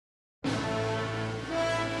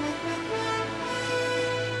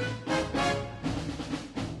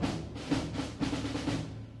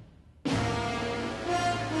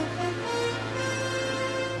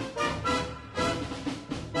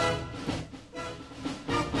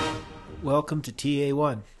Welcome to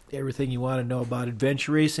TA1, everything you want to know about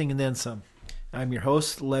adventure racing and then some. I'm your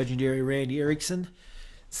host, the legendary Randy Erickson,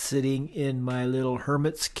 sitting in my little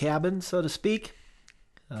hermit's cabin, so to speak.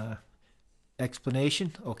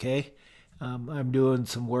 Explanation, okay. I'm doing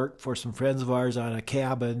some work for some friends of ours on a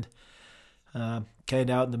cabin, kind of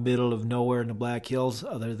out in the middle of nowhere in the Black Hills,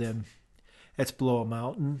 other than it's below a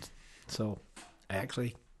mountain. So I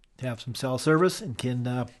actually have some cell service and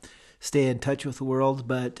can stay in touch with the world,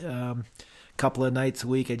 but a couple of nights a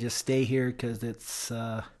week I just stay here because it's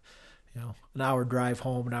an hour drive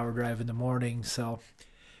home, an hour drive in the morning. So,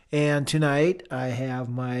 and tonight I have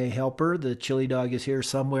my helper, the chili dog, is here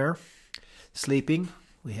somewhere sleeping.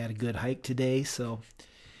 We had a good hike today, so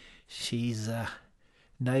she's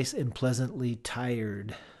nice and pleasantly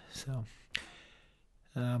tired. So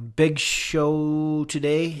big show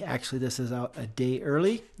today. Actually, this is out a day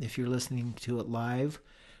early if you're listening to it live.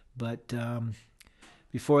 But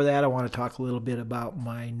before that, I want to talk a little bit about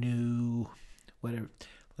my new,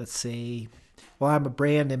 let's say, I'm a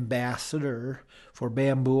brand ambassador for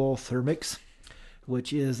Bamboo Thermix,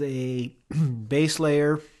 which is a base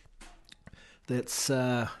layer that's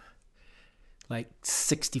like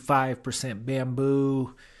 65%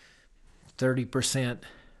 bamboo, 30%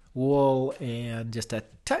 wool, and just a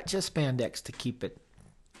touch of spandex to keep it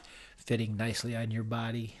fitting nicely on your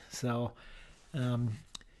body. So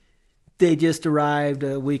they just arrived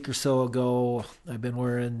a week or so ago. I've been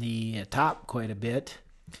wearing the top quite a bit.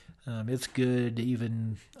 It's good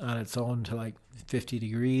even on its own to like 50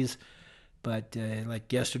 degrees. But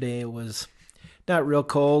like yesterday, it was not real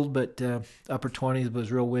cold, but upper 20s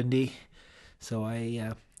was real windy. So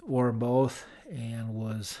I wore them both and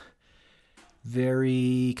was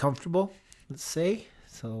very comfortable, let's say.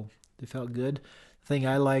 So they felt good. The thing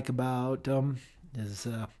I like about them is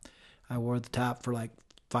I wore the top for like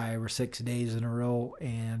 5 or 6 days in a row,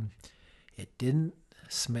 and it didn't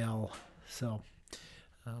smell. So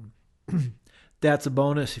that's a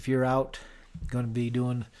bonus if you're out going to be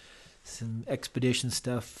doing some expedition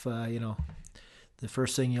stuff. The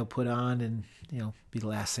first thing you'll put on and be the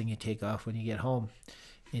last thing you take off when you get home,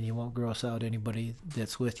 and you won't gross out anybody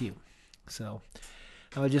that's with you. So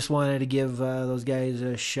I just wanted to give those guys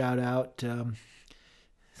a shout out.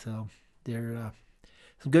 So they're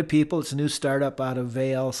some good people. It's a new startup out of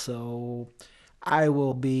Vail, so I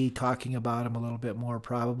will be talking about them a little bit more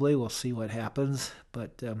probably. We'll see what happens,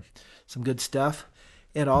 but some good stuff.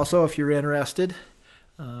 And also, if you're interested,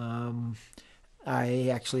 I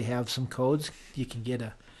actually have some codes. You can get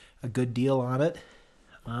a good deal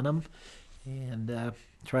on them, and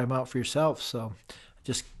try them out for yourself. So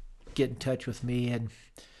just get in touch with me, and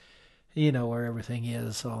you know where everything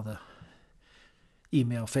is, all the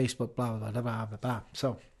email, Facebook, blah, blah, blah, blah, blah, blah.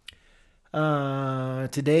 So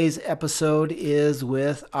today's episode is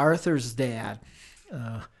with Arthur's dad,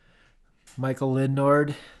 Michael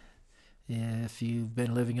Lindnord. If you've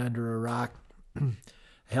been living under a rock, a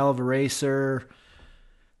hell of a racer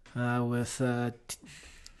with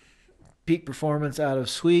peak performance out of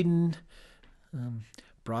Sweden.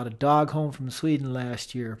 Brought a dog home from Sweden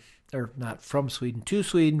last year, or not from Sweden, to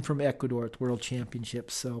Sweden from Ecuador at the World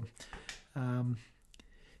Championships. So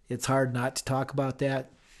it's hard not to talk about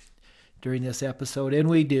that during this episode, and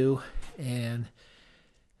we do. And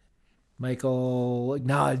Michael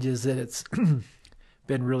acknowledges that it's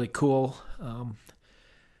been really cool,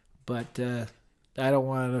 but I don't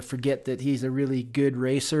want to forget that he's a really good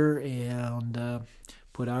racer and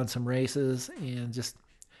put on some races, and just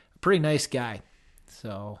a pretty nice guy.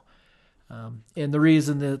 So, and the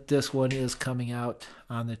reason that this one is coming out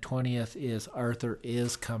on the 20th is Arthur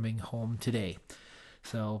is coming home today.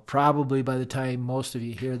 So probably by the time most of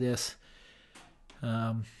you hear this,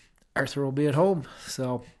 Arthur will be at home.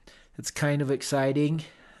 So it's kind of exciting.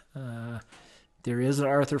 There is the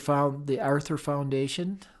Arthur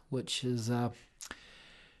Foundation, which is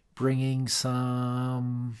bringing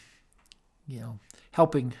some,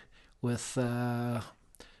 helping with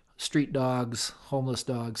street dogs, homeless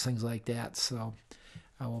dogs, things like that. So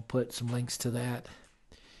I will put some links to that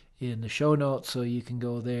in the show notes so you can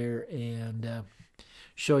go there and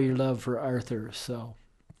show your love for Arthur. So,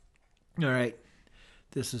 all right,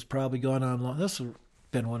 this has probably gone on long. This has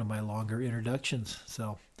been one of my longer introductions.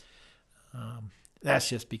 So that's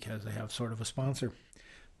just because I have sort of a sponsor.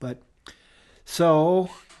 But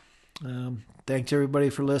so thanks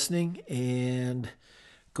everybody for listening, and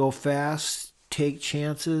go fast, take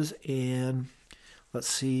chances, and let's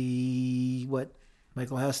see what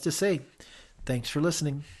Michael has to say. Thanks for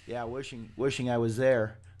listening. Yeah, wishing I was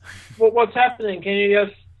there. Well, what's happening? Can you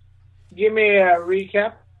just give me a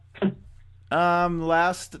recap?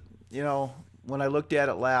 Last, when I looked at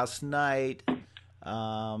it last night,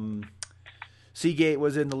 Seagate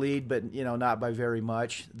was in the lead, but not by very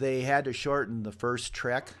much. They had to shorten the first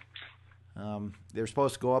trek. They were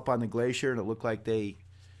supposed to go up on the glacier, and it looked like they,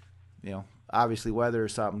 obviously weather or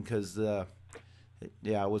something, because it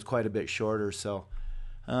was quite a bit shorter. So,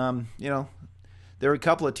 there were a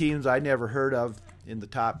couple of teams I never heard of in the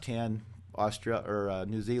top 10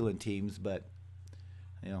 New Zealand teams, but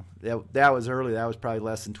that was early. That was probably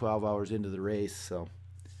less than 12 hours into the race. So,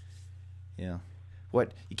 you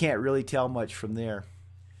can't really tell much from there.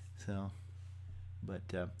 So, but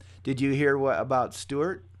did you hear about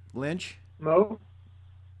Stuart Lynch? No.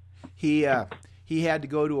 He had to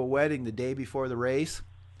go to a wedding the day before the race,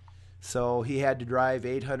 so he had to drive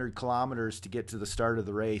 800 kilometers to get to the start of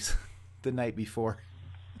the race the night before.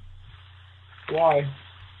 Why?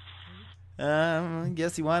 I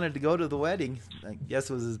guess he wanted to go to the wedding. I guess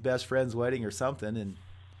it was his best friend's wedding or something, and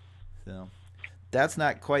so that's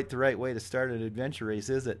not quite the right way to start an adventure race,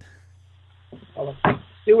 is it?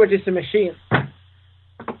 Stuart is a machine.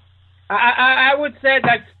 I would say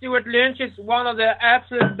that Stuart Lynch is one of the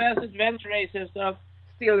absolute best adventure racers of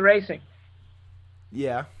still racing.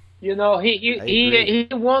 Yeah. He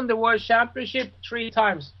won the World Championship 3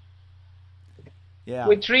 times. Yeah.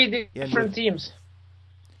 With 3 different teams.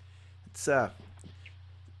 It's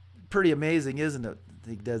pretty amazing, isn't it?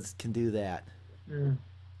 He can do that. Mm.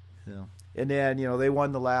 So, and then they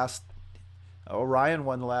won the last. Orion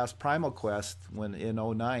won the last Primal Quest in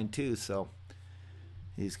 2009 too. So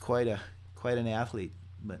he's quite an athlete.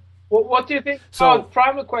 But what do you think about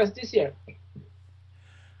Primal Quest this year?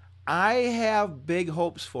 I have big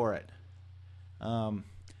hopes for it. I'm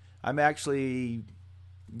actually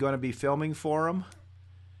going to be filming for him,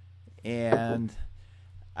 and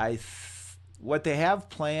what they have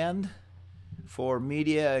planned for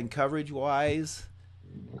media and coverage wise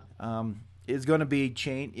is going to be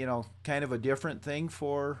kind of a different thing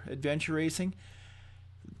for adventure racing.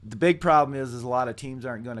 The big problem is a lot of teams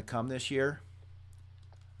aren't going to come this year.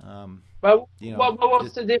 But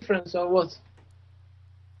what's the difference, or what?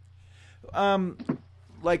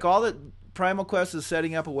 Like all the Primal Quest is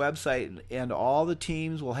setting up a website, and all the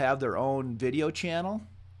teams will have their own video channel,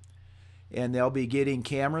 and they'll be getting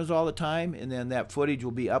cameras all the time, and then that footage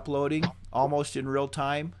will be uploading almost in real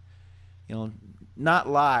time. Not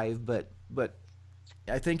live, but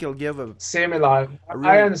I think it'll give a semi-live.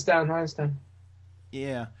 I understand.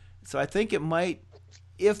 Yeah, so I think it might,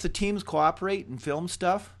 if the teams cooperate and film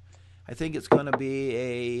stuff, I think it's going to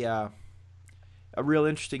be a real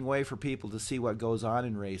interesting way for people to see what goes on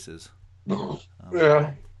in races.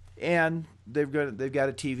 Yeah. And they've got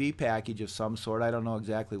a TV package of some sort. I don't know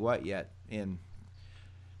exactly what yet. And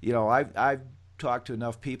I've talked to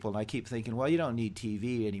enough people, and I keep thinking, well, you don't need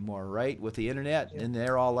TV anymore, right? With the internet, and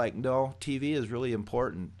they're all like, no, TV is really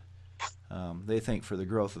important. They think for the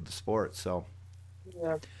growth of the sport. So,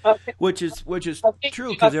 yeah. which is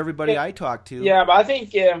true, because everybody I talk to. Yeah, but I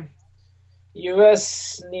think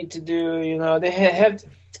US need to do. They have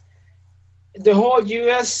the whole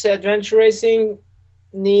US adventure racing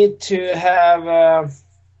need to have.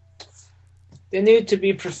 They need to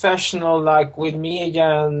be professional, like with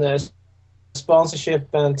media and sponsorship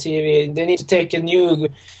and TV. They need to take a new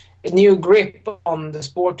grip on the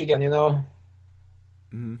sport again.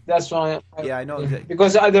 Mm-hmm. That's why. I know that.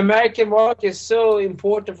 Because the American market is so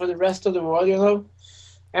important for the rest of the world,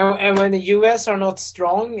 and when the US are not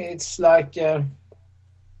strong, it's like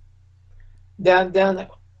then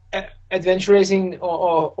adventure racing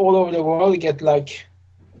all over the world get like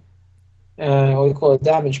what you call it,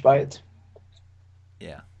 damaged by it.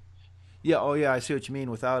 Yeah. Oh, yeah. I see what you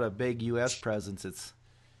mean. Without a big U.S. presence, it's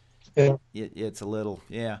a little.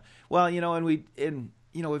 Yeah. Well, and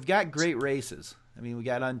we've got great races. I mean, we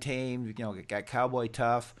got Untamed. We got Cowboy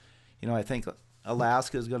Tough. I think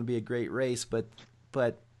Alaska is going to be a great race, but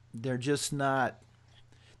they're just not.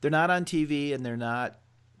 They're not on TV, and they're not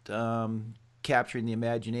capturing the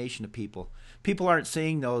imagination of people. People aren't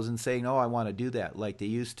seeing those and saying, "Oh, I want to do that," like they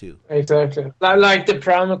used to. Exactly. Like the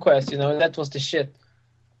Primal Quest, that was the shit.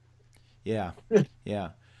 Yeah, yeah.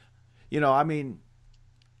 I mean,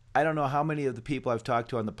 I don't know how many of the people I've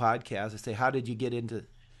talked to on the podcast, I say, how did you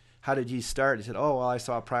start? They said, oh, well, I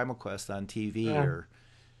saw Primal Quest on TV, or,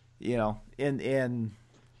 and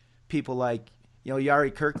people like,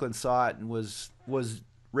 Yari Kirkland saw it and was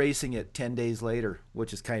racing it 10 days later,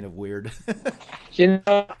 which is kind of weird.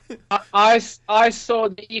 I saw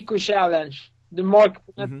the Eco Challenge, the Mark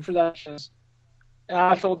Productions. And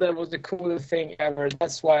I thought that was the coolest thing ever.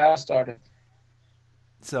 That's why I started.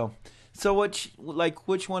 So which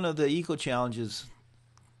one of the eco challenges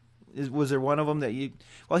Was there one of them that you?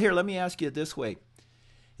 Well, here, let me ask you it this way: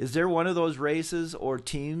 is there one of those races or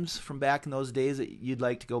teams from back in those days that you'd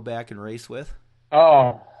like to go back and race with?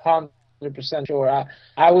 Oh, 100% sure.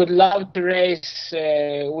 I would love to race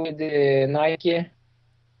with Nike.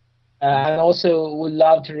 And also would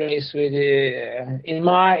love to race with, in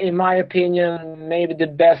my opinion, maybe the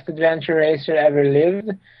best adventure racer ever lived,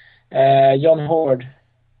 John Horde.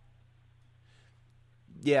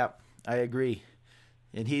 Yeah, I agree.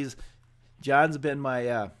 And John's been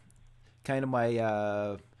my kind of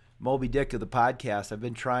my Moby Dick of the podcast. I've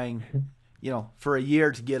been trying, for a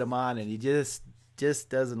year to get him on, and he just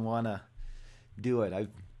doesn't want to do it. I've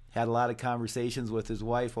had a lot of conversations with his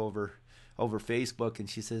wife over Facebook, and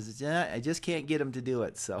she says, yeah, I just can't get him to do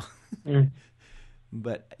it. So,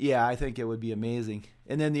 but yeah, I think it would be amazing.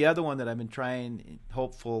 And then the other one that I've been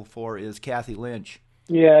hopeful for is Kathy Lynch.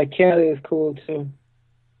 Yeah, Kathy is cool too.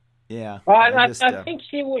 Yeah. Well, I think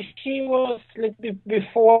she was a little bit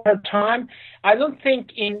before her time. I don't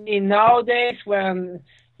think in nowadays when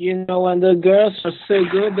the girls are so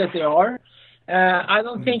good that they are, I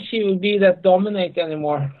don't think she will be that dominant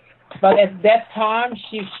anymore. But at that time,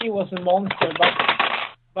 she was a monster.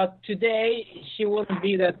 But today, she wouldn't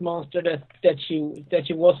be that monster that she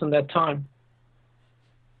was in that time.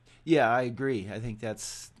 Yeah, I agree. I think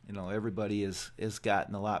that's everybody has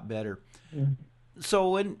gotten a lot better. Mm-hmm.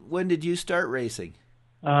 So when did you start racing?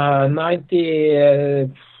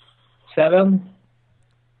 97.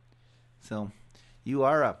 So you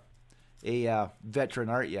are a veteran,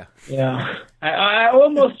 aren't you? Yeah, I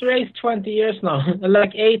almost raced 20 years now.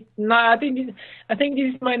 Like 8, 9. I think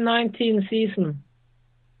this is my 19th season.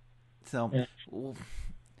 So, yeah.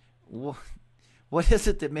 What is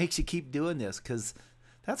it that makes you keep doing this? Because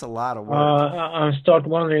that's a lot of work. I start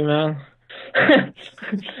wondering, man.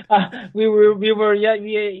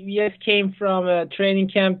 We just came from a training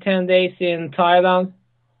camp 10 days in Thailand.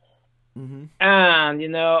 Mm-hmm.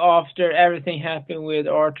 And after everything happened with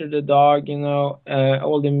Arthur the dog,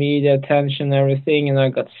 all the media attention, everything, and I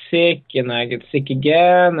got sick, and I got sick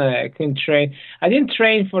again. I couldn't train. I didn't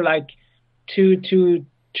train for like 2-3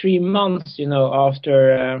 months,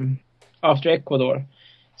 after Ecuador.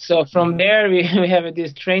 So from there we have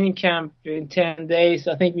this training camp in 10 days.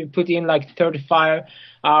 I think we put in like 35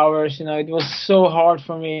 hours. It was so hard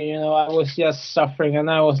for me. I was just suffering, and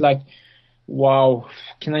I was like, wow,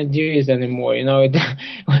 can I do this anymore?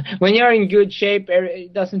 When you're in good shape,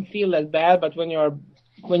 it doesn't feel that bad. But when you're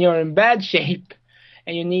in bad shape,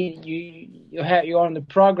 and you're on the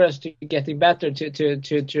progress to getting better to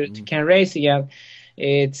can race again,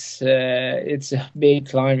 it's a big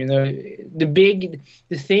climb. The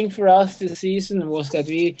thing for us this season was that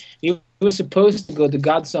we were supposed to go to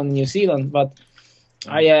Godson, New Zealand, but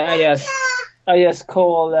I just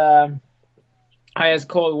called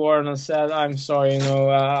Warren and said, I'm sorry,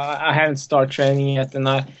 I haven't started training yet, and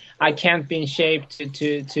I can't be in shape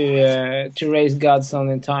to race Godson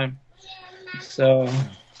in time. So.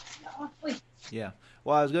 Yeah.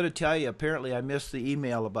 Well, I was going to tell you, apparently I missed the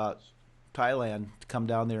email about Thailand to come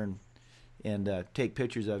down there and take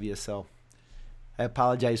pictures of you, so I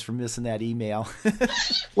apologize for missing that email.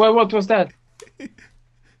 Well, what was that?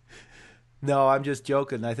 No, I'm just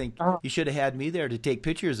joking. I think you should have had me there to take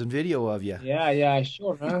pictures and video of you. Yeah,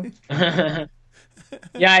 sure, man.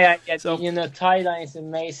 yeah. So, Thailand is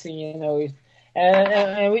amazing,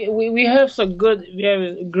 and we have we have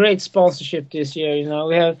a great sponsorship this year,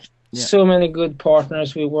 we have so many good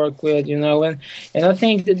partners we work with, and I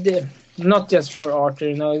think that not just for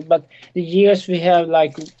Arthur, but the years we have,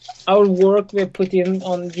 like our work we put in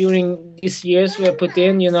on during these years we have put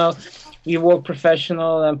in, we work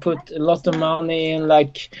professional and put a lot of money in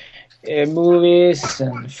like movies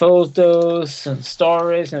and photos and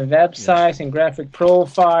stories and websites and graphic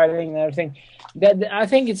profiling and everything. That I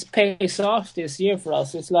think it pays off this year for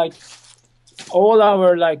us. It's like all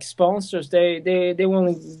our like sponsors, they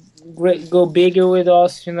want to go bigger with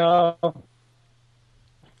us, So,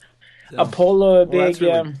 Apollo, big.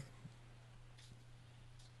 Really...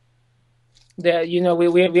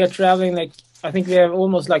 we are traveling like. I think we have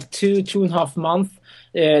almost like 2.5 months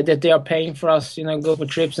that they are paying for us, go for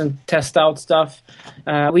trips and test out stuff.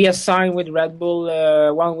 We have signed with Red Bull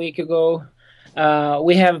 1 week ago.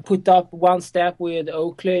 We have put up one step with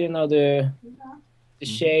Oakley, the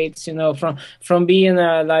shades, from being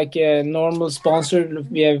a normal sponsor,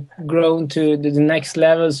 we have grown to the next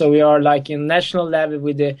level. So we are like in national level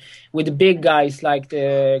with the big guys, like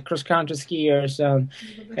the cross country skiers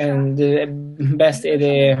and the best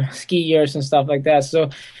the skiers and stuff like that. So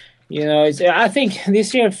I think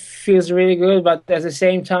this year feels really good, but at the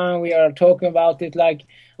same time, we are talking about it like,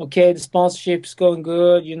 okay, the sponsorship's going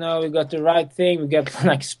good. We got the right thing. We got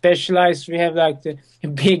like Specialized. We have like the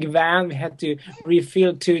big van. We had to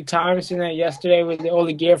refill 2 times, yesterday with all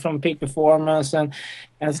the gear from Peak Performance and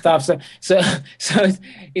stuff. So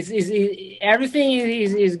everything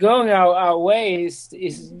is going our way. Is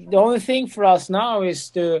the only thing for us now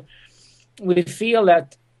is we feel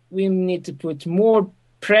that we need to put more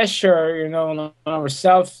pressure, on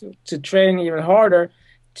ourselves to train even harder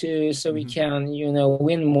so we can,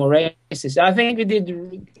 win more races. I think we did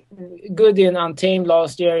good in Untamed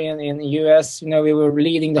last year in the US. We were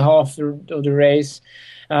leading the half of the race.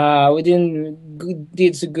 We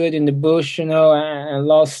did so good in the bush, and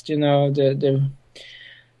lost, the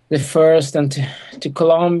first and to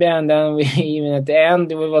Colombia, and then we even at the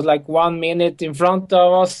end it was like 1 minute in front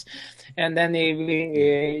of us. And then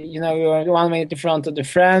we were 1 minute in front of the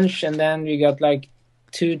French, and then we got like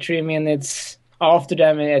 2-3 minutes after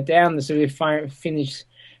them at the end. So we finished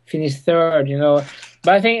third,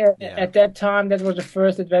 But I think at that time, that was the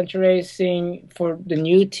first adventure racing for the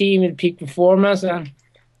new team in Peak Performance, and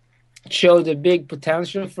it showed a big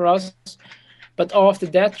potential for us. But after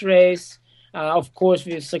that race, of course,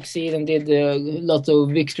 we succeeded and did a lot of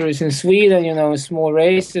victories in Sweden, small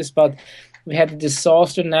races, but we had a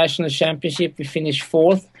disaster national championship. We finished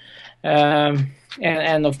fourth.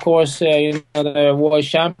 And of course, the World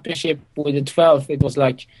Championship with the 12th, it was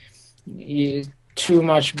like too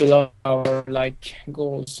much below our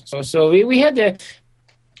goals. So we had a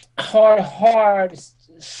hard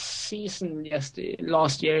season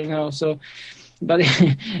last year, So, but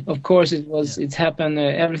of course it happened.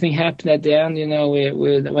 Everything happened at the end,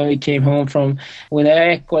 when we came home from with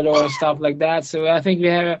Ecuador and stuff like that. So I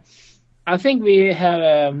think we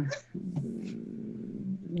have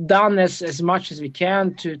done as much as we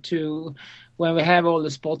can to when we have all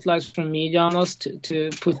the spotlights from media on us to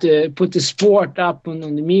put the sport up on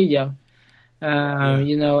the media.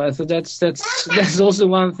 So that's also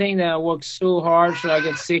one thing that I worked so hard, so I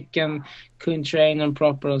get sick and couldn't train them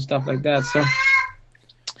proper and stuff like that. So.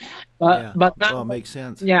 But now, well, it makes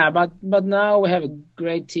sense. Yeah, but now we have a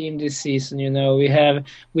great team this season. We have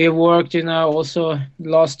worked, also the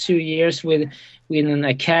last 2 years with an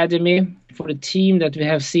academy for the team that we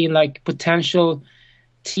have seen like potential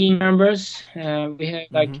team members. We have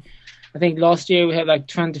I think last year we had like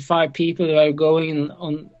 25 people that are going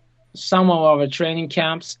on some of our training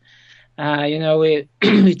camps. We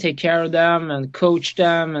we take care of them and coach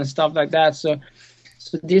them and stuff like that. So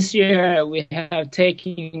this year we have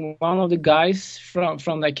taken one of the guys from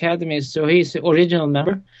the academy. So he's the original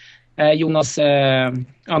member, Jonas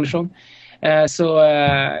Andersson. So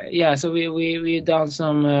we done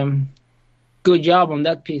some good job on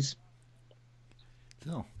that piece.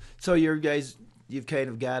 So you've kind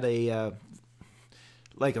of got a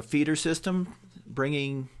like a feeder system,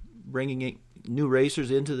 bringing new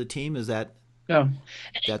racers into the team. Is that? Yeah.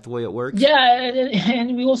 That the way it works? Yeah,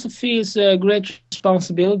 and we also feel a great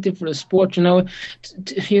responsibility for the sport.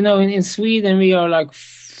 In Sweden we are like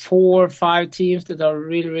 4 or 5 teams that are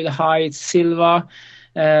really, really high. It's Silva,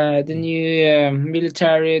 the new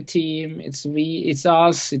military team. It's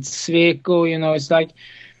us. It's Sweco. It's like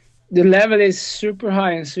the level is super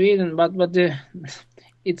high in Sweden, but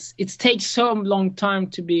it takes so long time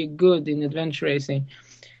to be good in adventure racing.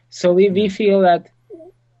 So we feel that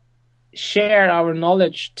share our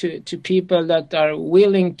knowledge to people that are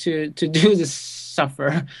willing to do the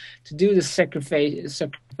suffer, to do the sacrifice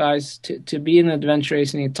to be an adventure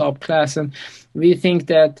racing in top class. And we think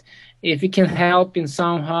that if we can help in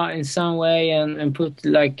some way and put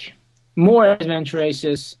like more adventure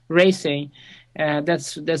races racing,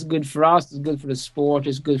 that's good for us. It's good for the sport.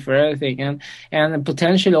 It's good for everything, and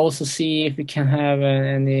potentially also see if we can have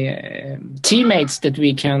any teammates that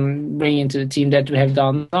we can bring into the team that we have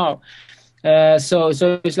done now. So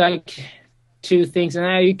it's like 2 things, and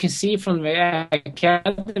now you can see from the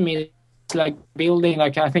academy, it's like building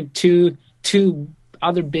like I think two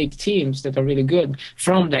other big teams that are really good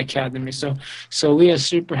from the academy. So we are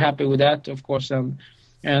super happy with that, of course, and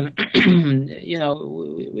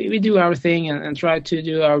we do our thing and try to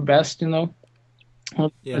do our best, at all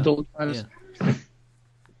times. Yeah.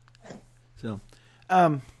 So,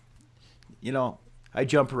 I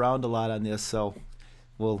jump around a lot on this, so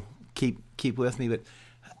we'll keep with me. But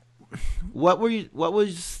what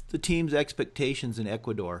was the team's expectations in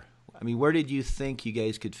Ecuador? I mean, where did you think you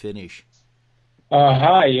guys could finish?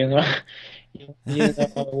 Hi, you know. You know,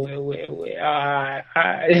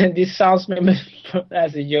 this sounds maybe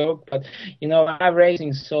as a joke, but you know, I'm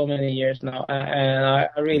racing so many years now, and I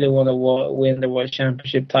really want to win the world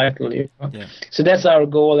championship title. You know? Yeah. So that's our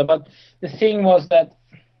goal. But the thing was that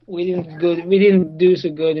we didn't do so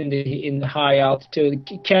good in the high altitude.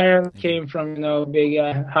 Karen came from, you know, big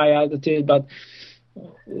high altitude, but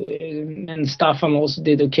and Staffan also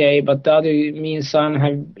did okay, but the other, me and Sam,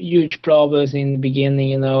 have huge problems in the beginning,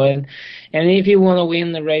 you know, and if you want to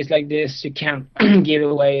win a race like this, you can't give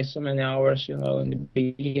away so many hours, you know, in the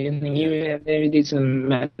beginning. We did some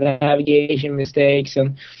navigation mistakes,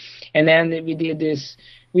 and then we did this.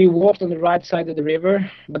 We walked on the right side of the river,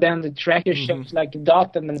 but then the tracker shows like a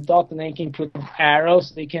dot, and they can put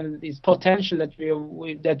arrows. It's potential that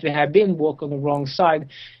we have been walk on the wrong side,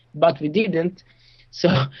 but we didn't.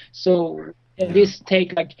 So this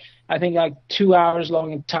take I think 2 hours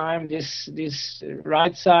long in time, this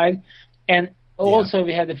right side, and also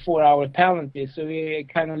we had a 4-hour penalty, so we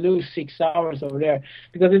kind of lose 6 hours over there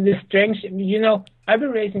because of the strength. You know, I've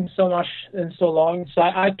been racing so much and so long, so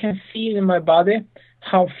I can feel in my body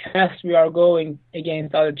how fast we are going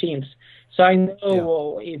against other teams. So I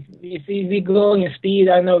know if we go in speed,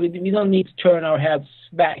 I know we don't need to turn our heads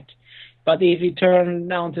back. But if you turn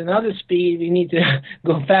down to another speed, we need to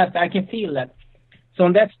go fast. I can feel that. So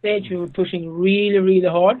on that stage, we were pushing really, really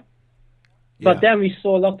hard. But then we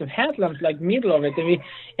saw a lot of headlamps, like middle of it,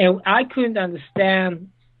 and I couldn't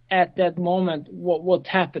understand at that moment what's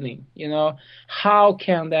happening. You know, how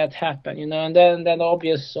can that happen? You know, and then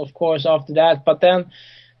obvious, of course, after that. But then,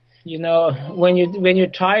 you know, when you're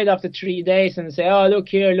tired after 3 days and say, oh, look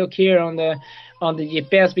here on the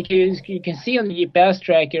GPS, because you can see on the GPS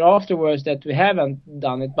tracker afterwards that we haven't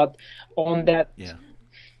done it, but on that,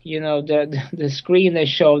 you know, the screen they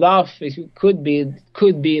showed off, it could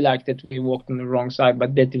be like that we walked on the wrong side,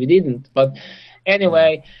 but that we didn't. But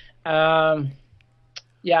anyway, so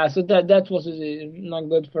that was not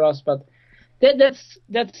good for us, but that's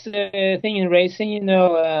the thing in racing, you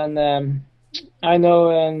know, and I know,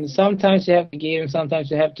 and sometimes you have to give, and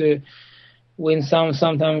sometimes you have to win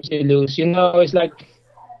sometimes you lose. You know, it's like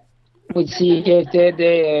with CJ,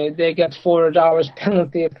 they got 4 hours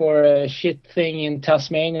penalty for a shit thing in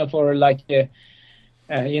Tasmania for you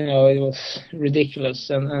know, it was ridiculous,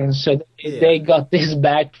 and so they got this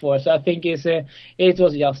back for us. I think it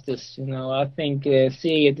was justice. You know, I think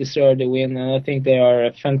CJ deserved the win, and I think they are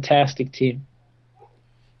a fantastic team.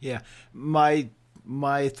 Yeah, my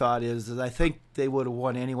thought is I think they would have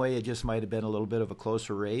won anyway. It just might have been a little bit of a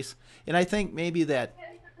closer race. And I think maybe that,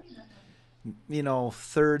 you know,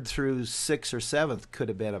 3rd through 6th or 7th could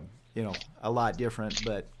have been a lot different.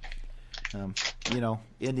 But, you know,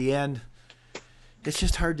 in the end, it's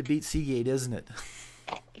just hard to beat Seagate, isn't it?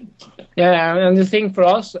 Yeah, and the thing for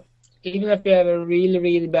us, even if we have a really,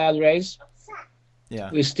 really bad race,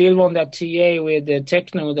 we still won that TA with the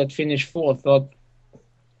Techno that finished 4th. But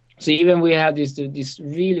so even we had this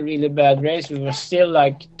really, really bad race, we were still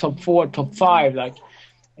like top 4, top 5. Like,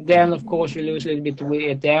 then of course we lose a little bit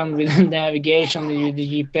at the end with the navigation, the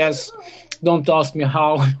GPS. Don't ask me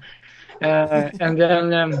how. And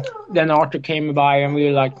then Arthur came by, and we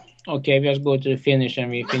were like, okay, let's go to the finish,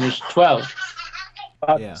 and we finished 12.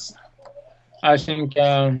 But I think we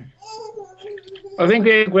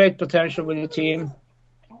have great potential with the team.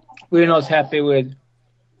 We're not happy with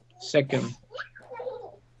 2nd.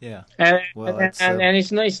 Yeah, and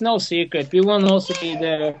it's no secret. We want to also be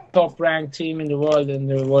the top ranked team in the world in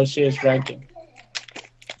the World Series ranking.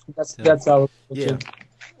 That's our goal.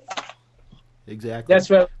 Exactly. That's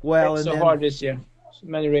why it's so hard this year. So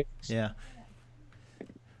many races. Yeah.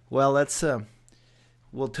 Well, let's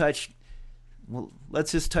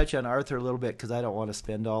just touch on Arthur a little bit, because I don't want to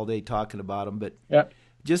spend all day talking about him. But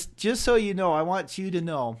just so you know, I want you to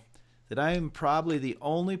know that I am probably the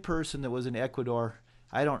only person that was in Ecuador.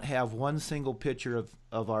 I don't have one single picture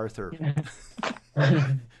of Arthur.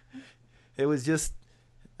 It was just,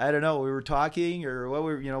 I don't know, we were talking or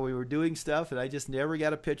we were doing stuff, and I just never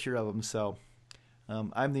got a picture of him. So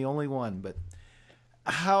I'm the only one. But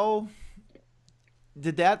how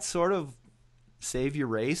did that sort of save your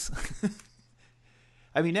race?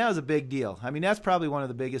 I mean, that was a big deal. I mean, that's probably one of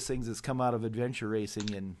the biggest things that's come out of adventure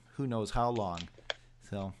racing in who knows how long.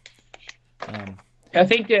 So I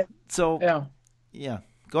think that. So yeah,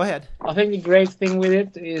 go ahead. I think the great thing with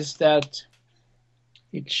it is that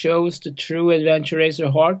it shows the true adventure racer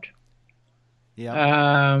heart.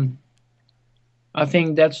 Yeah. I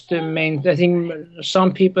think that's the main. I think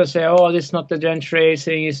some people say, "Oh, this is not adventure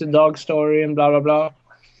racing; it's a dog story," and blah blah blah.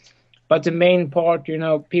 But the main part,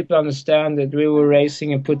 people understand that we were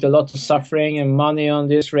racing and put a lot of suffering and money on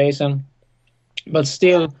this race, but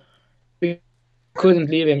still we couldn't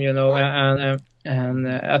leave him, and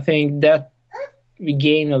I think that we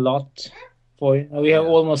gain a lot. We have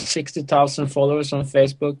almost 60,000 followers on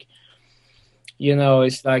Facebook.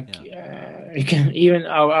 It's like you can, even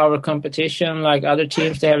our competition, like other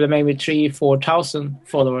teams, they have maybe 3,000-4,000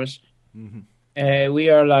 followers. We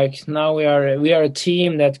are like, now we are a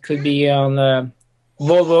team that could be on a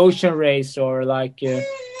Volvo Ocean Race or like a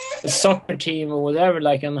soccer team or whatever,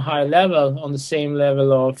 like on a high level, on the same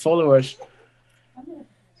level of followers.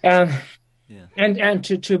 And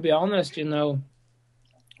to be honest,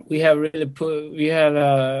 we have really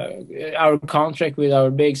our contract with our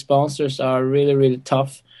big sponsors are really, really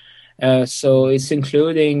tough. So it's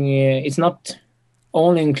not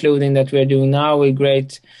only including that we're doing now with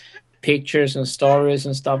great pictures and stories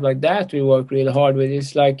and stuff like that. We work really hard with.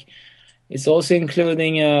 It's also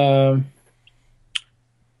including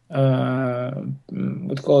what do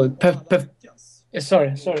you call it?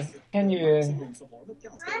 Sorry. Can you?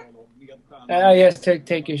 Yes,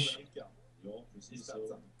 take your.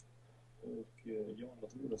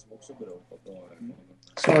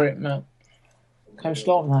 Sorry, man. Kan du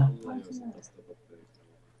slå av den här?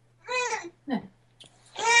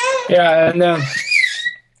 Yeah, and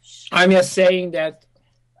I'm just saying that.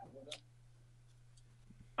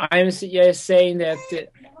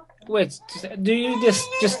 Wait, do you just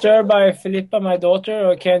disturb by Filippa, my daughter,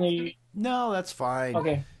 or can you? No, that's fine.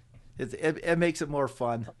 Okay. It makes it more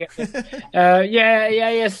fun. Okay.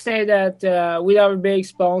 Just say that with our big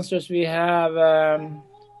sponsors, we have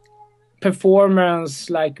performance.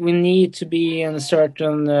 Like we need to be in a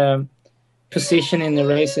certain position in the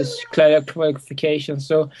races, qualification.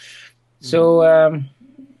 So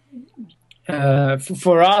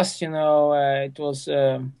for us, it was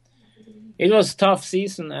a tough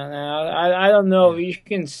season, and I don't know. You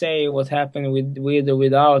can say what happened with or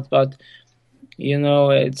without, but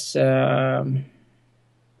it's I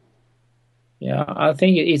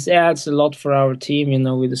think it adds a lot for our team,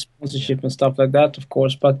 with the sponsorship and stuff like that, of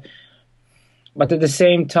course. But at the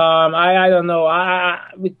same time, I don't know.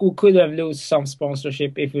 We could have lost some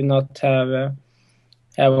sponsorship if we not have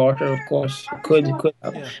Arthur, of course. Could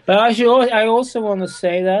have. Yeah. But I also want to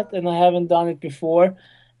say that, and I haven't done it before,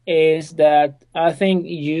 is that I think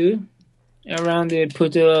you around it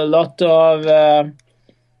put a lot of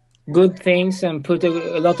good things and put a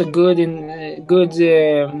lot of good in good.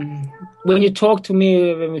 When you talked to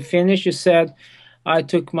me when we finished, you said, I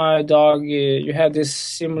took my dog. You had this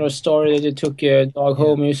similar story that you took your dog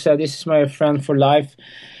home. You said, this is my friend for life.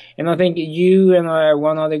 And I think you and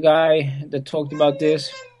one other guy that talked about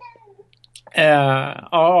this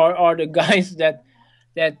are the guys that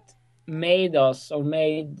made us, or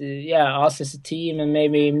made us as a team, and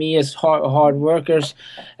maybe me as hard workers.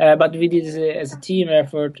 But we did it as a team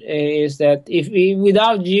effort. Is that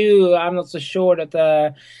without you, I'm not so sure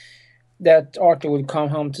that Arthur would come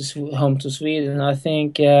home to Sweden. I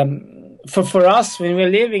think for us when we're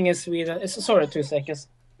living in Sweden. Sorry, 2 seconds.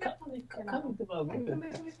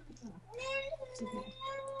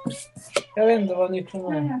 Jag vet inte vad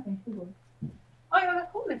nyckeln är.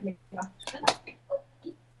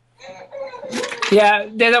 Yeah,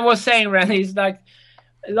 that I was saying, Randy, is like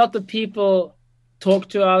a lot of people talk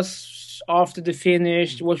to us after the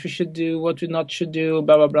finish, what we should do, what we not should do,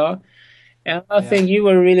 blah blah blah. And I think you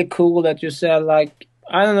were really cool that you said, like,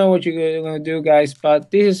 I don't know what you're going to do, guys, but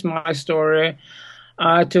this is my story.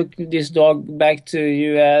 I took this dog back to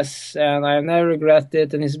US, and I never regret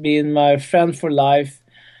it, and it's been my friend for life.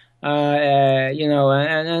 And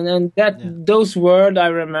that those words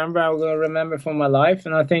I'm going to remember for my life,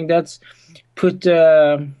 and I think that's put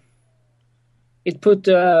a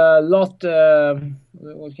lot.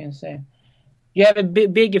 What can I say? You have a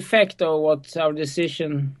big effect of what our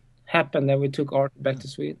decision happened that we took Art back to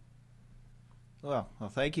Sweden. Well,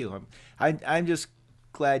 thank you. I'm just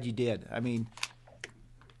glad you did. I mean,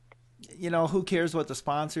 who cares what the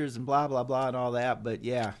sponsors and blah blah blah and all that? But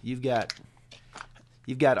yeah, you've got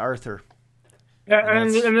Arthur. And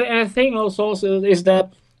the thing also is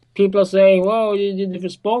that people are saying, "Well, you did it for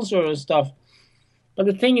sponsor and stuff," but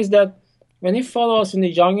the thing is that when you follow us in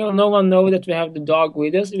the jungle, no one knows that we have the dog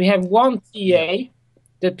with us. We have one TA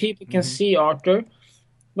that people can see Arthur,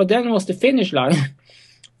 but then was the finish line.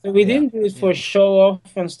 So we didn't do it for show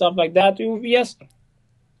off and stuff like that. We just,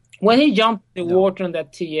 when he jumped in the water on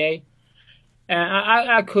that TA,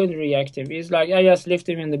 I couldn't react him. It's like I just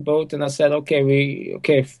lifted him in the boat and I said, "Okay, we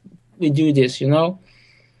do this," Yep.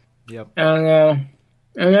 And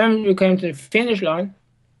then we came to the finish line,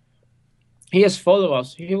 he has followed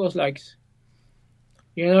us. He was like,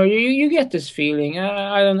 you get this feeling.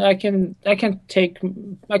 I don't. I can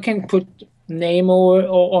put name or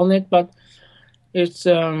on it, but it's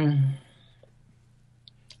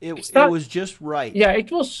it's It not. was just right. Yeah,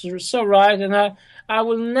 it was so right, and I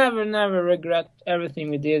will never regret everything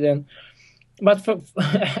we did. And but for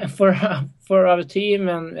for our team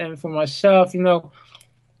and for myself,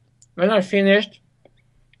 when I finished,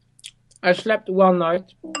 I slept one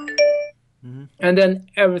night, Hmm. and then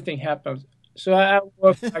everything happened. So I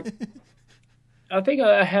worked like, I think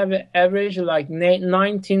I have an average of like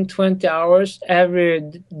 19, 20 hours every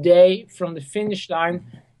day from the finish line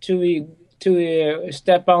to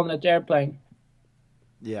step on that airplane.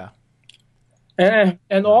 Yeah. And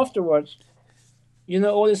No. afterwards,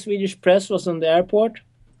 all the Swedish press was on the airport.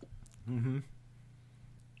 Hmm.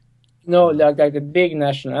 Like a big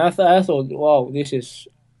national. I thought, wow, this is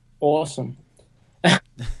awesome.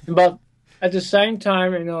 But at the same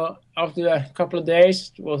time, after a couple of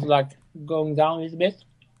days, it was like going down a little bit.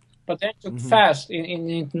 But that took Hmm. fast in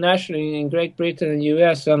internationally in Great Britain and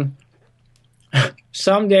US. And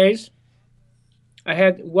some days I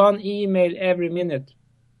had one email every minute.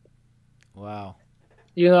 Wow.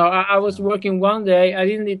 I was No. working one day. I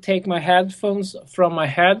didn't take my headphones from my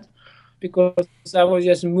head because I was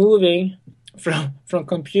just moving from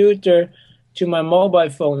computer to my mobile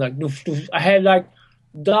phone. Like doof, doof. I had like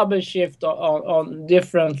double shift on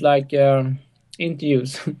different like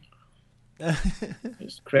interviews.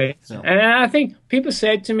 It's crazy. No. And I think people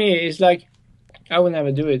say to me, it's like I will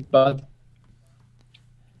never do it, but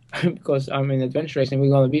because I'm in adventure racing, we're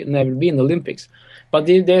gonna never be in the Olympics. But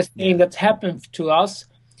this thing Yeah. that happened to us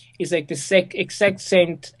is like the exact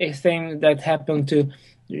same thing that happened to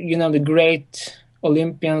the great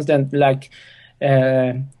Olympians that like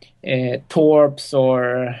uh, Torps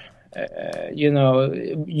or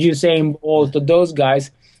Usain Bolt or those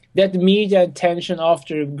guys. That media attention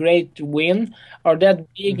after a great win are that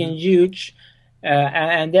big Hmm. and huge,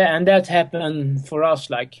 and that happened for us.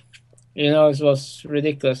 Like it was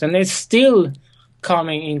ridiculous, and it's still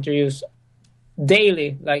coming interviews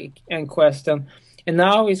daily, like and question. And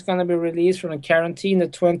now it's gonna be released from the quarantine the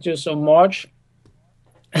 20th of March.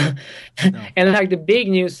 No. And like the big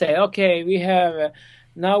news say, okay,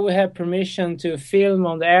 now we have permission to film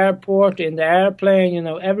on the airport, in the airplane,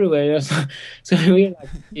 everywhere. So we're like,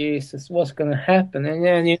 Jesus, what's gonna happen? And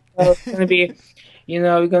then it's gonna be,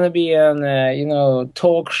 we're gonna be on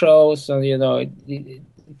talk shows, and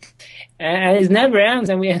and it never ends.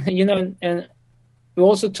 And we and we're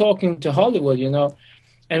also talking to Hollywood,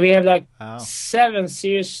 and we have like Wow. 7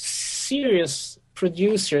 serious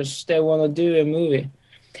producers that want to do a movie.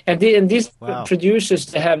 And these Wow. producers,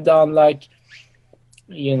 they have done like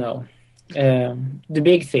the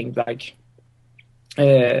big thing, like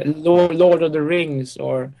Lord of the Rings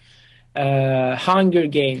or Hunger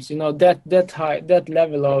Games. That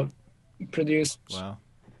level of producers. Wow.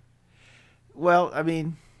 Well, I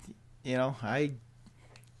mean, I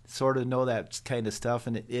sort of know that kind of stuff,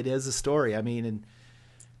 and it is a story. I mean, and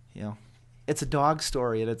you know, it's a dog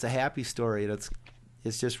story, and it's a happy story, and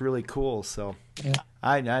it's just really cool. So, Yeah.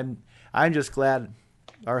 I'm just glad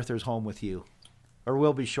Arthur's home with you, or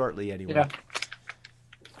will be shortly anyway. Yeah.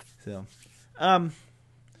 So, um,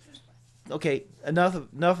 okay, enough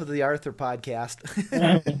of the Arthur podcast.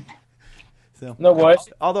 So, No worries.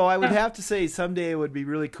 although I would have to say someday it would be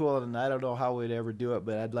really cool, and I don't know how we'd ever do it,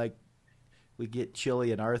 but I'd like we get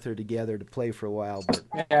Chili and Arthur together to play for a while, but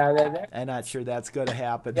Yeah, I'm not sure that's going to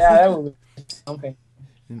happen. that would be something.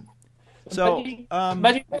 So,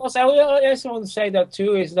 But also, I also want to say that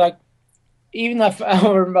too is like, even if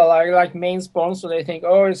our like main sponsor, they think,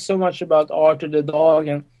 oh, it's so much about Arthur the dog,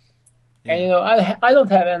 and yeah, I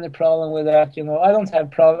don't have any problem with that. I don't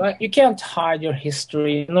have problem. You can't hide your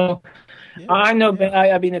history. yeah, I know yeah,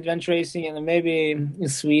 I've been adventure racing, and maybe in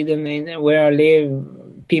Sweden, where I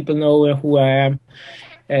live, people know who I am.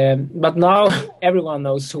 But now everyone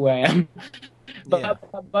knows who I am. yeah,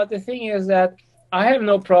 But the thing is that I have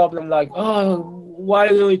no problem. Like, oh, why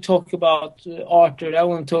do we talk about Arthur? I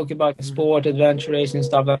want to talk about mhm, sport, adventure racing,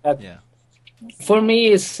 stuff like that. yeah, For me,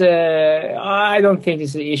 it's I don't think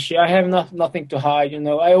it's an issue. I have nothing to hide.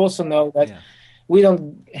 I also know that yeah,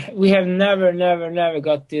 we have never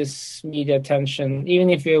got this media attention. Even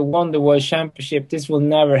if we won the world championship, this will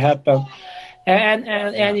never happen. And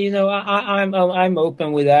yeah, I'm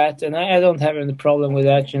open with that, and I don't have any problem with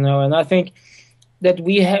that. And I think that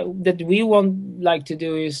we want like to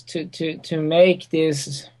do is to make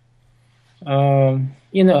this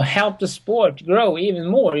help the sport grow even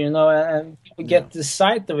more, and people yeah, get the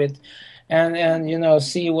sight of it, and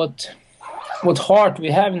see what. what heart we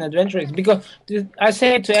have in adventure racing. Because I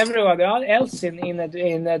say to everyone else in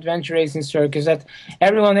adventure racing circus that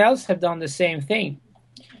everyone else have done the same thing.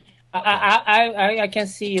 I can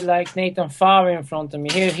see like Nathan Favre in front of me.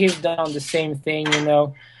 He's done the same thing, you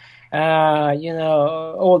know.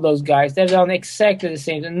 All those guys, they've done exactly the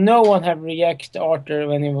same. No one have rejected Arthur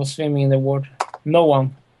when he was swimming in the water. No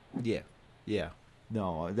one. Yeah.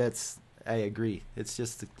 No, I agree. It's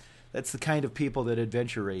just that's the kind of people that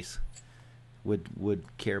adventure race would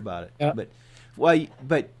care about it. Yeah.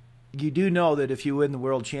 But you do know that if you win the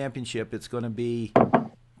world championship, it's going to be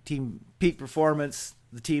Team Peak Performance.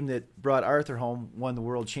 The team that brought Arthur home won the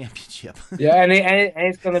world championship. Yeah, and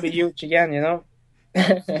it's going to be huge again, you know.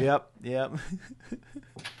 Yep.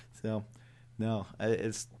 So, no,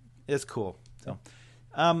 it's cool.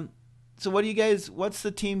 So what do you guys? What's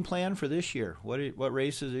the team plan for this year? What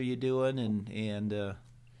races are you doing? And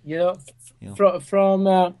from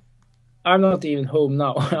I'm not even home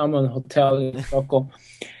now. I'm on a hotel in Stockholm.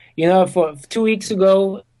 For 2 weeks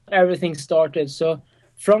ago, everything started. So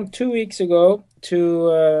from 2 weeks ago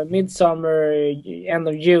to midsummer, end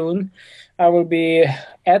of June, I will be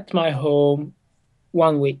at my home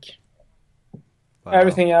 1 week. Wow.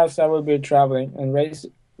 Everything else, I will be traveling and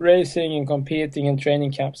racing and competing in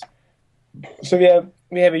training camps. So we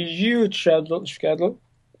have a huge schedule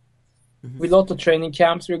with a lot of training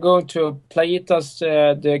camps. We're going to Playitas,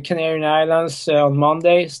 the Canarian Islands, on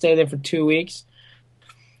Monday. Stay there for 2 weeks.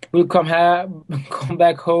 We'll come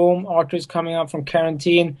back home. Arthur's coming up from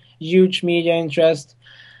quarantine. Huge media interest.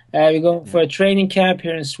 We're going for a training camp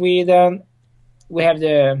here in Sweden. We have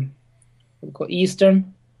the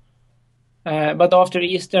Eastern. But after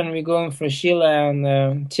Eastern, we're going for Chile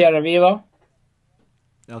and Tierra Viva.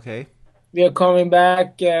 Okay. We are coming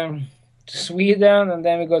back to Sweden, and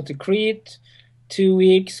then we go to Crete. 2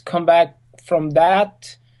 weeks, come back from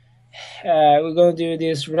that. We're going to do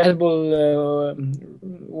this Red Bull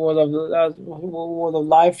Wall of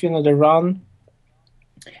Life, the run.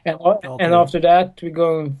 And after that, we're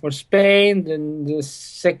going for Spain. Then the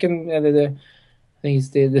second, I think it's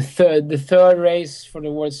the third race for the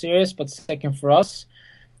World Series, but second for us.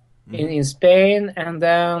 In Spain, and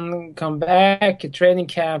then come back a training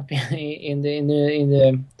camp in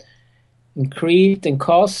Crete and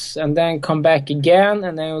Kos, and then come back again,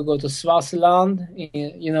 and then we go to Swaziland,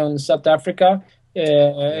 in South Africa,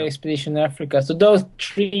 Expedition Africa. So those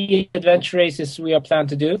 3 adventure races we are planning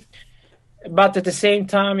to do. But at the same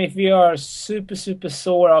time, if we are super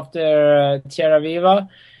sore after Tierra Viva,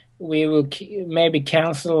 we will maybe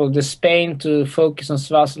cancel the Spain to focus on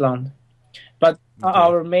Swaziland. But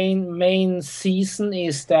our main season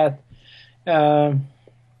is that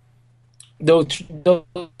those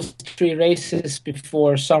 3 races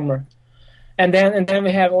before summer, and then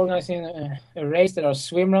we have organizing a race that our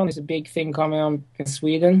swim run is a big thing coming up in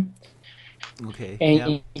Sweden. Okay.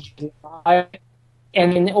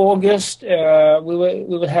 And in August we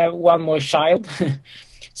will have one more child.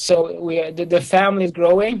 So the family is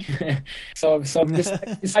growing. so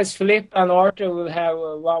besides Philip and Arthur, we'll have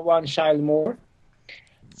one child more.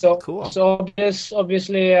 So cool. So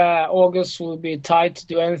obviously August will be tight to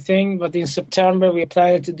do anything, but in September we are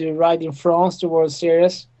planning to do Ride in France, the World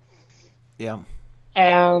Series. Yeah.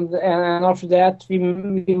 And after that we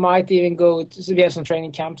might even go to we have some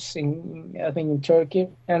training camps in Turkey,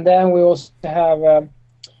 and then we also have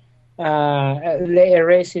a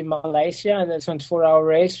race in Malaysia, and that's a 24-hour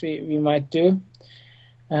race we might do.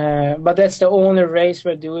 But that's the only race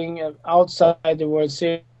we're doing outside the World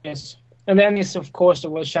Series. And then it's, of course,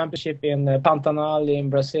 the World Championship in Pantanal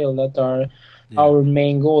in Brazil that are our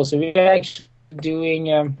main goals. So we're actually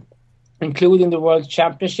doing, including the World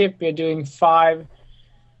Championship, we're doing 5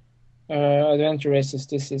 adventure races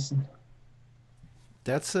this season.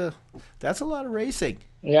 That's a lot of racing.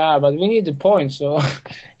 Yeah, but we need the points, so...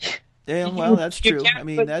 Yeah, well, that's true. I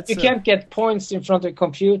mean, you can't get points in front of a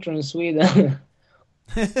computer in Sweden.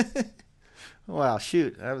 Well,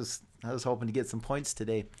 shoot, I was hoping to get some points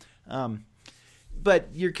today. But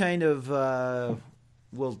you're kind of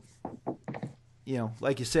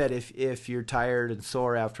like you said, if you're tired and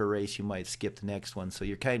sore after a race, you might skip the next one. So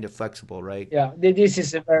you're kind of flexible, right? Yeah, this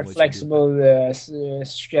is a very flexible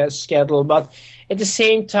schedule. But at the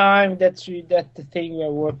same time, that's the thing we're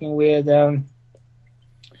working with.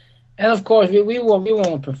 And of course, we want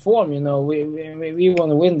to perform. We want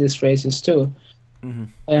to win these races too.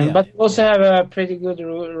 Mm-hmm. But we also have a pretty good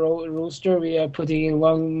roster. We are putting in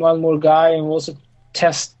one more guy, and we also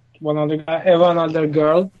test one other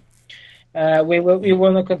girl. We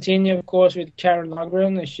want to continue, of course, with Karen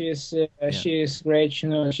Lundgren. She is great.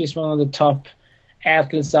 She's one of the top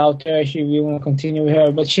athletes out there. We want to continue with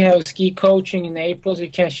her, but she has ski coaching in April, so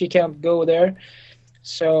she can't go there.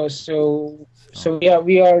 So yeah,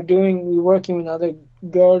 we're working with another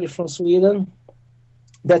girl from Sweden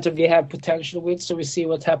that we have potential with. So we see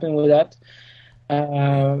what's happening with that.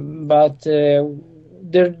 But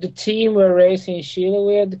the team we're racing Chile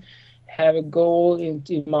with have a goal in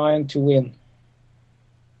mind to win.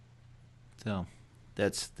 So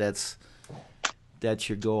that's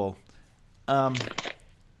your goal.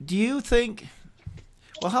 Do you think?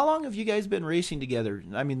 Well, how long have you guys been racing together?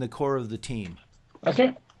 I mean, the core of the team.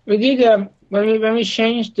 Okay, we did when we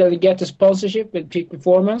changed to get the sponsorship with Peak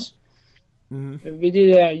Performance. Mm-hmm. We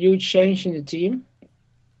did a huge change in the team.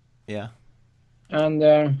 Yeah. And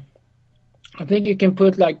I think you can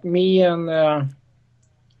put like me and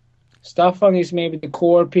Staffan is maybe the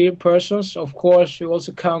core persons. Of course, we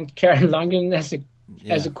also count Karen Langen as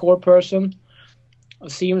a core person.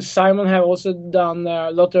 Simon have also done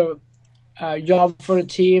a lot of job for the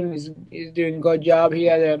team. He's doing a good job. He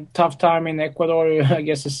had a tough time in Ecuador. I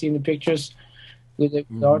guess you've seen the pictures with the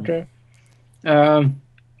daughter.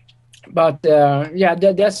 But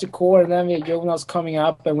that's the core. And then we have Jonas coming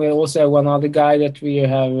up, and we also have one other guy that we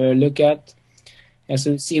have a look at. And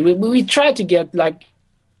so we try to get like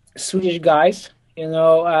Swedish guys.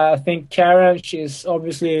 I think Karen, she's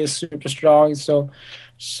obviously super strong. So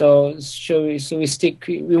we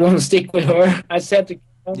want to stick with her. I said to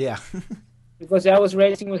Karen, yeah. because I was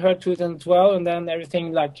racing with her 2012, and then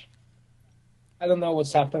everything like I don't know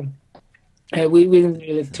what's happened. We didn't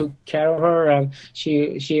really took care of her, and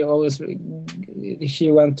she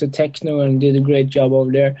went to Techno and did a great job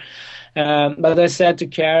over there. But I said to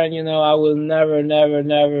Karen, I will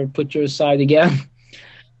never put you aside again.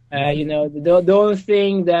 The only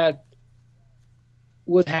thing that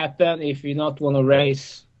would happen if you not want to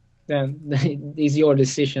race, then is your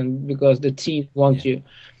decision, because the team wants you.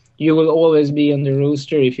 You will always be on the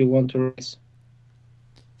rooster if you want to race.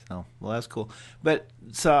 Oh, well, that's cool. But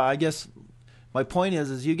so I guess my point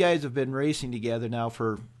is you guys have been racing together now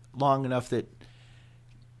for long enough that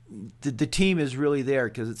the team is really there,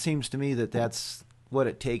 because it seems to me that that's what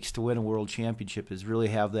it takes to win a world championship, is really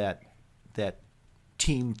have that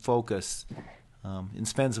team focus and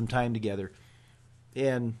spend some time together.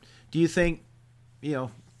 And do you think,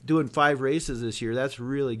 doing 5 races this year, that's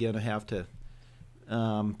really going to have to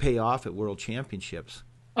pay off at world championships?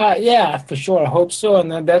 Yeah, for sure. I hope so.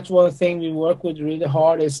 And that's one thing we work with really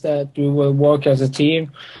hard, is that we will work as a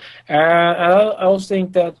team. I also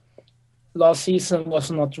think that last season was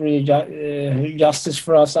not really justice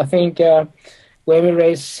for us. I think when we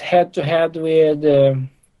race head-to-head with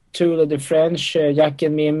two of the French, Jack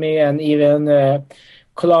and Mimi, and even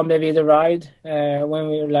Colombia with the ride, when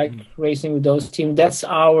we were racing with those teams, that's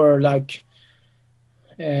our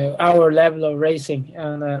level of racing.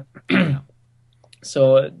 And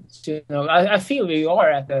so I feel we are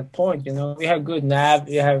at that point. We have good nav,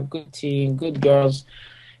 we have good team, good girls,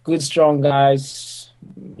 good strong guys.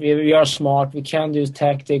 We are smart. We can do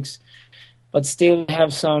tactics, but still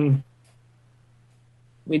have some.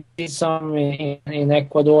 We did some in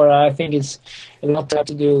Ecuador. I think it's a lot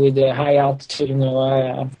to do with the high altitude.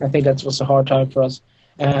 I think that was a hard time for us.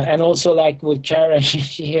 And also, like with Kara,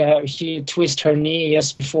 she twisted her knee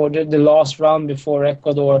just before the last run before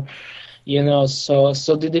Ecuador. So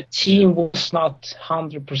the team was not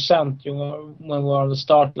 100%. When we were on the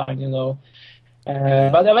start line.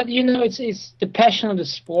 But it's the passion of the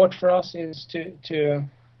sport for us is to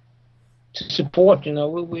support.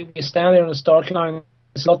 We stand there on the start line.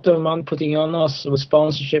 There's a lot of money putting on us with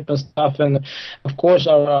sponsorship and stuff, and of course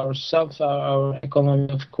ourselves, our economy,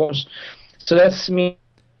 of course. So that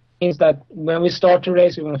means that when we start to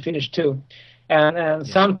race, we want to finish too. And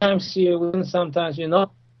sometimes you win, sometimes you're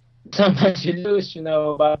not. Sometimes you lose,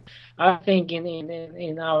 but I think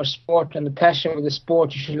in our sport and the passion of the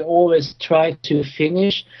sport, you should always try to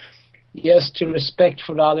finish, just to respect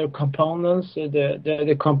for the other components,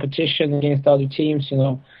 the competition against other teams,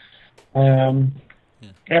 and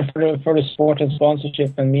for the sport and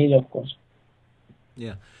sponsorship and media, of course.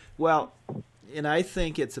 Yeah, well, and I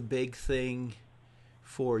think it's a big thing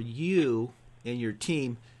for you and your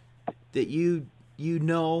team that you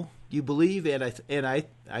believe, and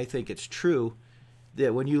I think it's true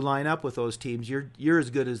that when you line up with those teams, you're as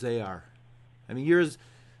good as they are. I mean, you're as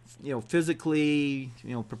physically,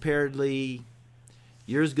 preparedly,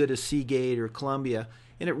 you're as good as Seagate or Columbia,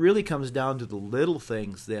 and it really comes down to the little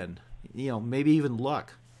things. Then, maybe even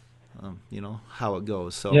luck. How it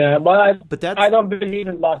goes. So yeah, but that's, I don't believe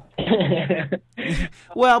in luck.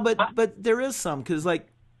 Well, but there is some, because like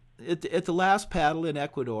at the last paddle in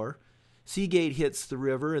Ecuador, Seagate hits the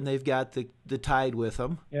river, and they've got the tide with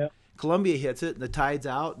them. Yeah. Columbia hits it, and the tide's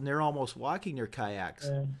out, and they're almost walking their kayaks.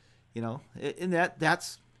 You know, and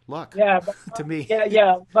that's luck. Yeah, but, to me.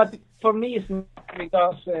 Yeah. But for me, it's not,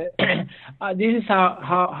 because this is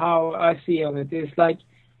how I see on it. It's like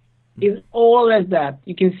it's always that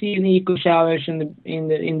you can see an eco challenge in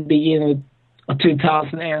the beginning of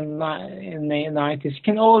 2009 in the 90s. You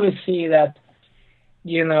can always see that.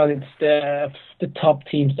 You know, it's the top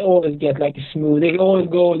teams. They always get like a smooth. They always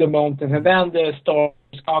go over the mountains, and then the storm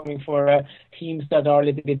is coming for teams that are a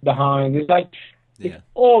little bit behind. It's like it's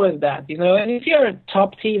always that, you know. And if you're a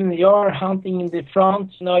top team and you're hunting in the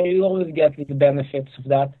front, you know, you always get the benefits of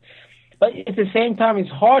that. But at the same time, it's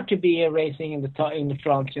hard to be racing in the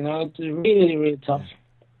front. You know, it's really, really tough.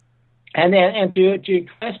 And to your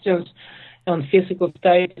questions on physical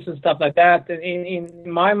status and stuff like that. In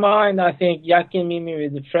my mind, I think Jackie and Mimi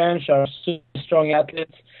with the French are super strong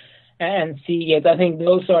athletes, and Seagate, I think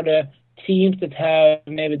those are the teams that have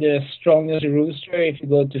maybe the strongest rooster if you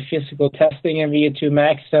go to physical testing and VO2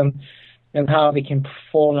 max and how they can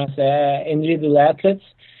perform as individual athletes.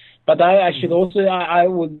 But I should also, I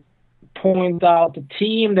would point out the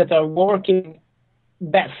team that are working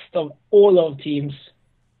best of all of teams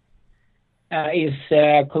is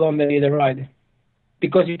Columbia Leader Ride,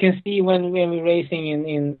 because you can see when we're racing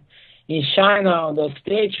in China on those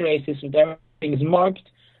stage races with everything is marked,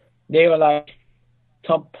 they were like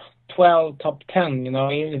top 12, top 10, you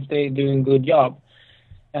know, even if they're doing a good job.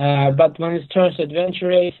 But when it turns to adventure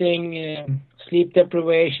racing, sleep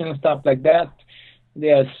deprivation and stuff like that,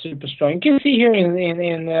 they are super strong. You can see here in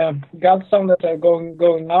Godstone that are going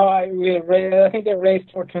now. I think they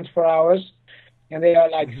raced for 24 hours. And they are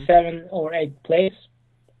like 7 or 8 place.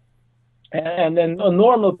 And then a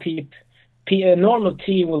normal team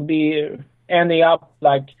will be ending up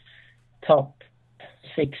like top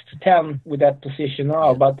 6 to 10 with that position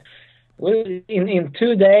now. But in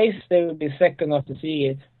 2 days, they will be second of the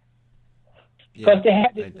Seagate. Because they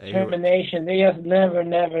have this determination. They just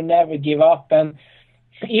never give up. And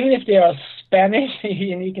even if they are Spanish,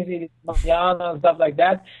 and you can see this Mariana and stuff like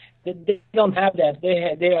that, they don't have that.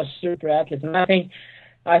 They are super athletes, and I think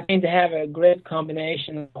they have a great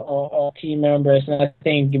combination of team members. And I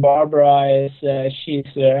think Barbara is she's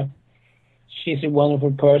a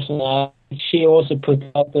wonderful person. She also put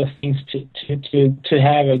out those things to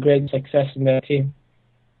have a great success in that team.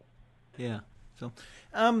 Yeah. So,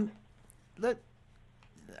 I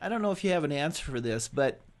don't know if you have an answer for this,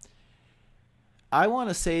 but I want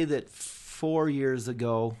to say that 4 years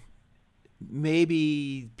ago,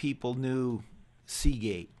 maybe people knew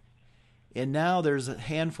Seagate, and now there's a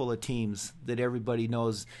handful of teams that everybody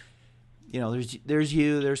knows. You know,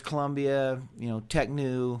 there's Columbia, you know,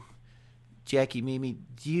 Technu, Jackie, Mimi.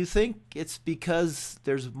 Do you think it's because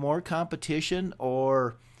there's more competition,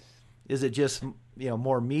 or is it just, you know,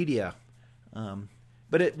 more media?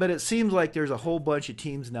 But it seems like there's a whole bunch of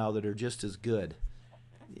teams now that are just as good.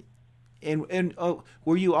 And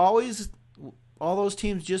were you always all those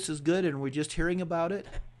teams just as good, and we're just hearing about it?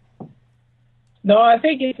 No, I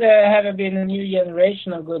think it have been a new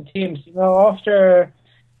generation of good teams. You know,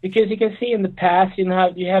 because you can see in the past, you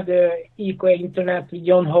have the Eco Internet with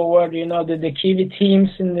John Howard. You know, the Kiwi teams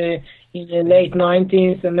in the late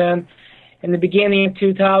 90s, and then in the beginning of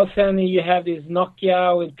 2000, you have this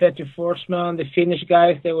Nokia with Peter Forsman, the Finnish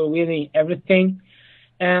guys. They were winning everything.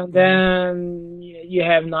 And then you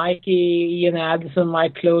have Nike, Ian Addison,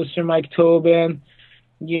 Mike Closer, Mike Tobin.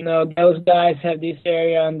 You know, those guys have this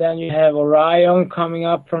area. And then you have Orion coming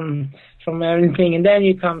up from everything. And then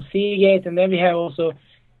you come Seagate. And then we have also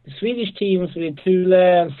the Swedish teams with Thule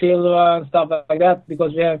and Silva and stuff like that.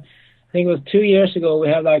 Because we have, I think it was 2 years ago, we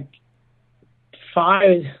have like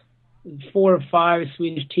 4 or 5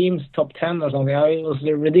 Swedish teams, top 10 or something. It was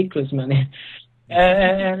ridiculous, man.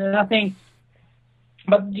 And I think...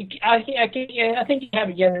 But I think you have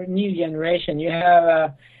a new generation. You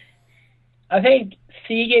have, I think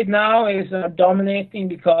Seagate now is dominating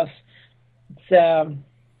because they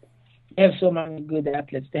have so many good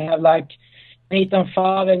athletes. They have like Nathan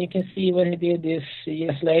Favre, and you can see when he did this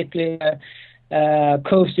just lately,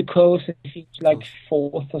 coast to coast, he's like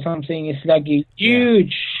 4th or something. It's like a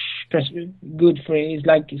huge, good for him.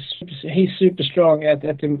 He's super strong at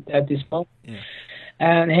this moment. Yeah.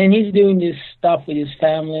 And he's doing this stuff with his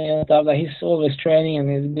family and stuff. Like, he's always training and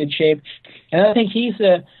he's in good shape. And I think he's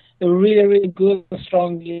a really, really good,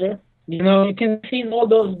 strong leader. You know, you can see in all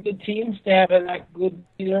those good teams, they have like good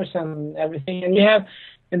leaders and everything.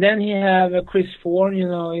 And then you have Chris Ford. You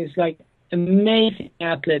know, he's like amazing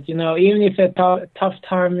athlete. You know, even if a tough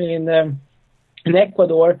time in the in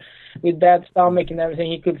Ecuador with bad stomach and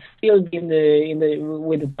everything, he could still be in the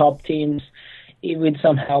with the top teams with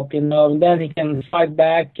some help, you know. And then he can fight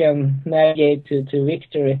back and navigate to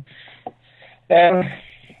victory. And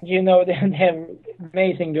you know, they have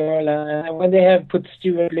amazing girl, and when they have put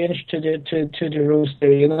Stuart Lynch to the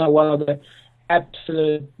rooster, you know, one of the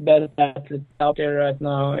absolute best athletes out there right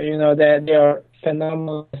now. You know, they are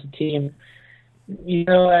phenomenal as a team. You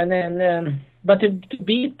know, and then but to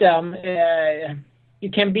beat them, you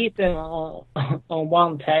can beat them on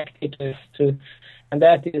one tactic, and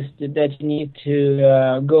that is that you need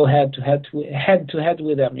to go head to head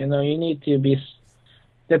with them. You know, you need to be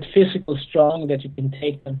that physical strong that you can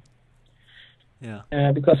take them.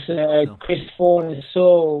 Yeah. Because Chris Ford is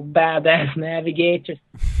so bad as navigator,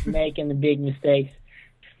 making the big mistakes.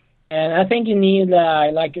 And I think you need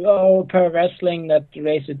pro wrestling that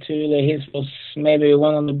Razor Tule, his was maybe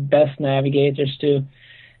one of the best navigators too.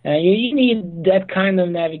 You need that kind of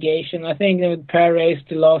navigation. I think with Per Race,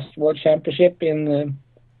 the last World Championship in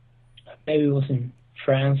maybe it was in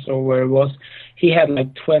France or where it was, he had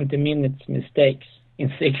like 20 minutes mistakes in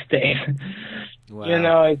 6 days. Wow. You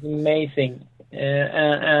know, it's amazing.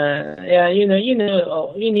 Yeah, you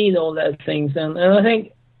need all that things, and I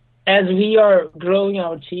think as we are growing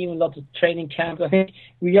our team, a lot of training camps, I think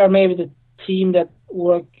we are maybe the team that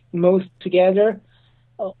work most together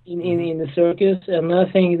in the circus, and I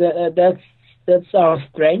think that's our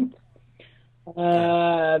strength,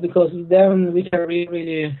 because then we can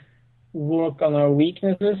really work on our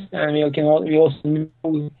weaknesses, and we also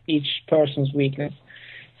know each person's weakness.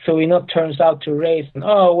 So he not turns out to race and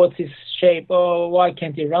what's his shape? Oh, why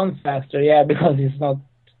can't he run faster? Yeah, because he's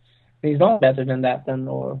not better than that. Then,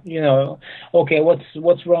 or you know, okay,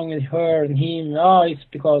 what's wrong with her and him? Oh, it's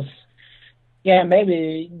because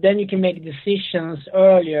maybe then you can make decisions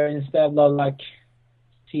earlier instead of like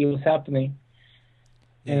see what's happening.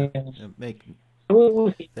 Yeah,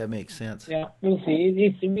 we'll see. That makes sense. Yeah, we'll see.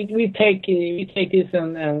 We take this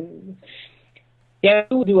and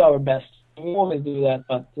we'll do our best. We always do that,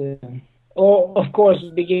 but of course,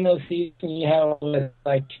 beginning of season you have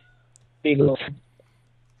like big loss.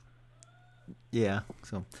 Yeah.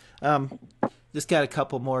 So, just got a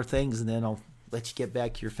couple more things, and then I'll let you get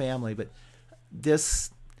back to your family. But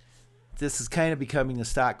this is kind of becoming a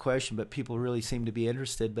stock question, but people really seem to be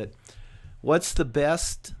interested. But what's the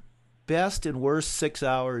best and worst 6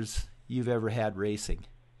 hours you've ever had racing?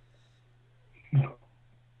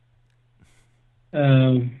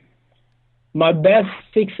 My best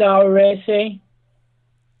 6 hour racing.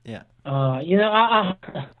 Yeah. You know,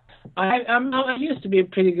 I used to be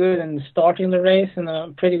pretty good in starting the race, and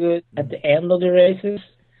I'm pretty good at the end of the races,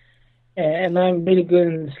 and I'm really good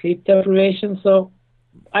in sleep deprivation. So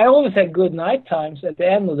I always had good night times at the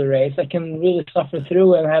end of the race. I can really suffer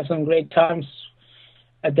through and have some great times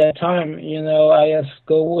at that time. You know, I just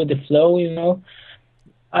go with the flow. You know,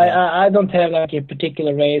 I don't have like a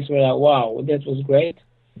particular race where wow, that was great.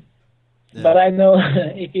 Yeah. But I know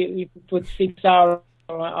if you put 6 hours,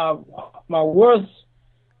 my worst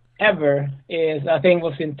ever is, I think,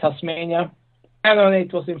 was in Tasmania. I know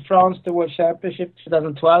it was in France, the World Championship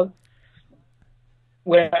 2012.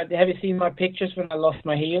 Where have you seen my pictures when I lost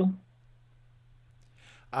my heel?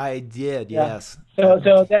 I did, yes. So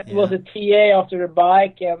that was a TA after a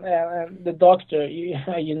bike, and the doctor.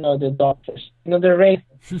 You know the doctors. You know the race.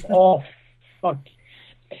 Oh, fuck.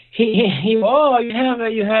 You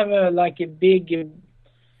have like a big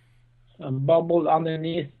bubble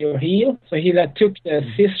underneath your heel. So he took the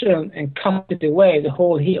scissor and cut it away, the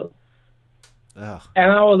whole heel. Oh.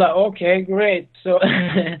 And I was like, okay, great. So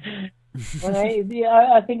when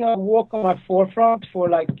I think I walked on my forefront for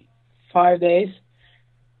like 5 days,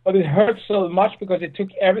 but it hurt so much because it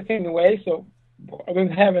took everything away. So I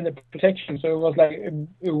didn't have any protection. So it was like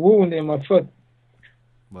a wound in my foot.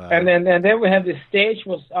 Wow. And then we have the stage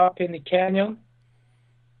was up in the canyon,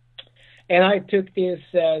 and I took this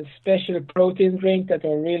special protein drink that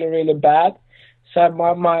were really, really bad. So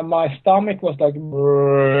my stomach was like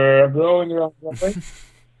blowing around, and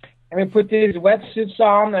we put these wetsuits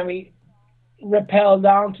on, and we rappelled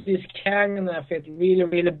down to this canyon, and I felt really,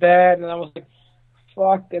 really bad, and I was like,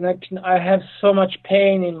 fuck, and I have so much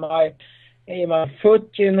pain in my foot,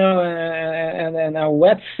 you know, and our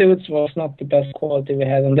wetsuits was not the best quality we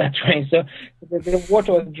had on that train. So the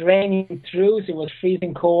water was draining through, so it was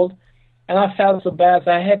freezing cold. And I felt so bad,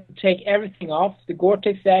 so I had to take everything off, the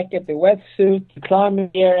Gore-Tex jacket, the wetsuit, the climbing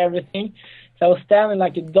gear, everything. So I was standing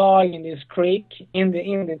like a dog in this creek, in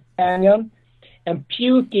the canyon, and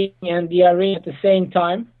puking and diarrhea at the same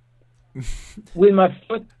time, with my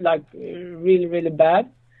foot like really, really bad.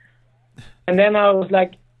 And then I was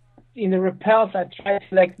like, in the repels, I tried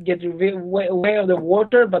to like get way of the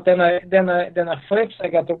water, but then I flipped. I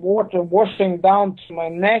got the water washing down to my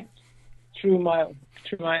neck, through my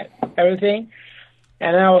everything,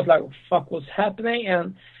 and I was like, "Fuck, what's happening?"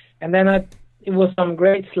 And then it was some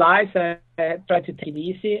great slides. I tried to take it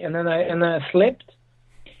easy, and then I slipped,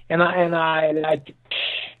 and I like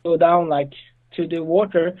go down like to the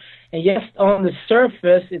water, and just on the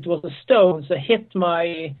surface it was a stone, so it hit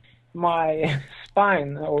my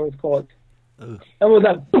spine, or it's called. I was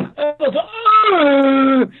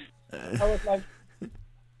like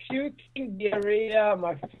puking, diarrhea,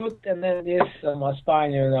 my foot, and then this on my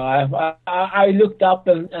spine. You know, I looked up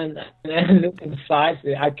and looked at the size.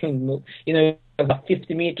 I couldn't move. You know, about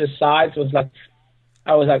 50 meters size was like.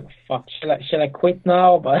 I was like, "Fuck, should I quit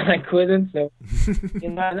now?" But I couldn't. So, you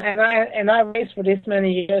know, and I raced for this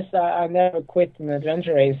many years. I never quit an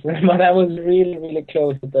adventure race, but I was really, really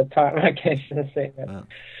close at the time. I can say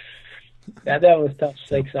that. That was tough.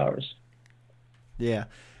 6 hours. Yeah,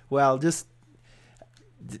 well, this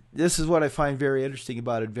is what I find very interesting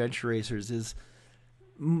about adventure racers is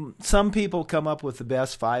some people come up with the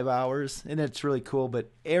best 5 hours, and it's really cool.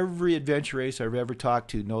 But every adventure racer I've ever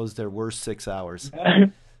talked to knows their worst 6 hours.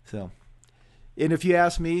 So, and if you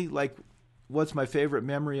ask me, like, what's my favorite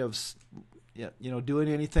memory of, doing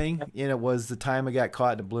anything, and it was the time I got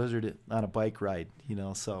caught in a blizzard on a bike ride. You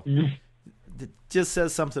know, so it just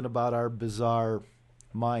says something about our bizarre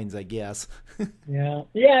minds, I guess. Yeah.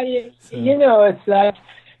 So. You know, it's like.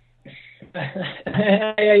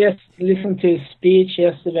 I just listened to his speech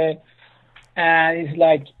yesterday, and it's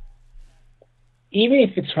like, even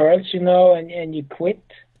if it hurts, you know, and you quit,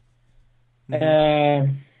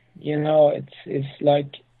 you know, it's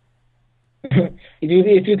like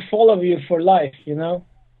it would follow you for life, you know.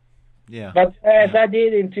 Yeah. But as I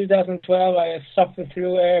did in 2012, I suffered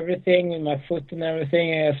through everything with my foot and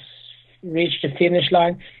everything. I reached the finish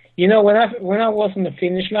line. You know, when I was on the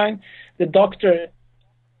finish line, the doctor.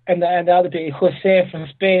 And the other people, Jose from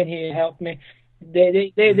Spain, he helped me.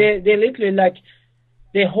 They literally like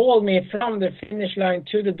they hauled me from the finish line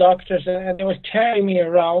to the doctors, and they was carrying me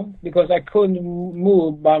around because I couldn't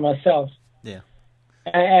move by myself. Yeah.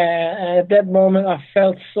 And at that moment, I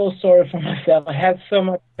felt so sorry for myself. I had so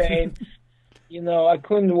much pain. You know, I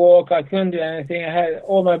couldn't walk. I couldn't do anything.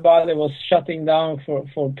 All my body was shutting down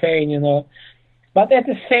for pain. You know, but at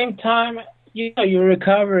the same time, you know, you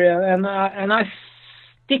recover, and I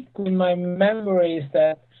stick with my memories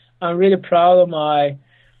that I'm really proud of my,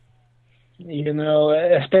 you know,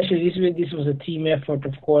 especially this was a team effort,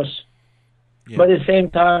 of course. Yeah. But at the same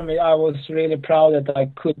time, I was really proud that I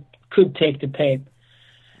could take the pain.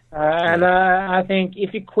 And I think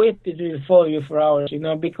if you quit, it will follow you for hours, you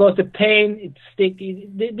know, because the pain,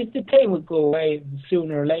 the pain will go away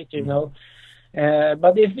sooner or later, you know.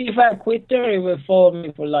 But if I quit there, it will follow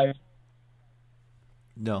me for life.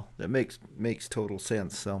 No, that makes total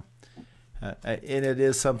sense. So, and it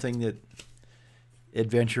is something that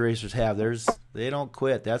adventure racers have. They don't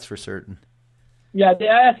quit. That's for certain. Yeah,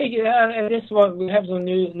 I think and this one we have some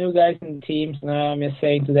new guys in the teams. And I'm just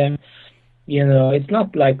saying to them, you know, it's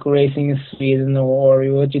not like racing in Sweden or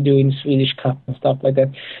what you do in Swedish Cup and stuff like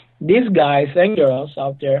that. These guys and girls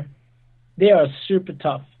out there, they are super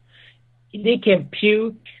tough. They can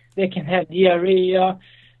puke. They can have diarrhea.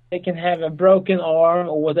 They can have a broken arm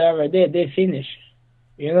or whatever. They finish.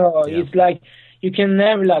 You know, It's like you can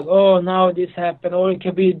never like, oh, now this happened, or it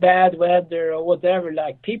can be bad weather or whatever.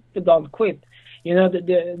 Like, people don't quit. You know,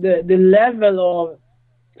 the level of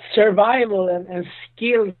survival and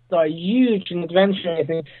skills are huge in adventure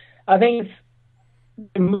racing. I think it's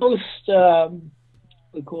the most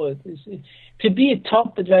we call it is to be a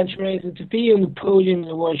top adventure racer, to be on the podium in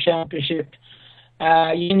the World Championship.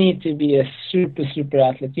 You need to be a super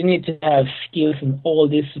athlete. You need to have skills in all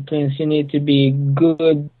disciplines. You need to be a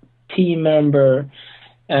good team member,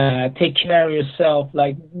 take care of yourself,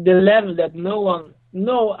 like the level that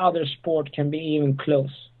no other sport can be even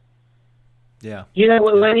close. Yeah. You know,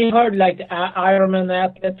 when you heard like the Ironman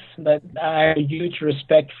athletes that I have huge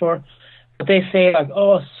respect for, but they say like,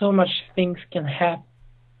 oh, so much things can happen,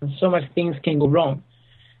 so much things can go wrong.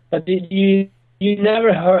 But you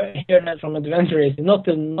never hear that from adventure racing, not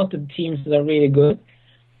the teams that are really good.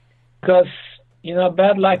 Because, you know,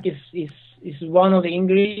 bad luck is one of the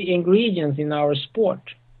ingredients in our sport.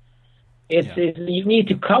 You need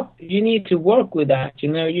to work with that. You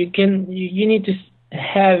know, you need to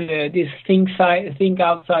have this think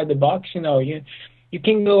outside the box. You know, you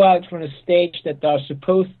can go out from a stage that are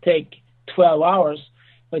supposed to take 12 hours,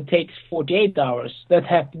 but it takes 48 hours. That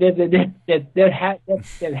happened,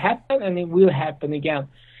 and it will happen again.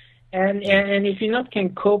 And if you not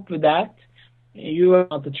can cope with that, you are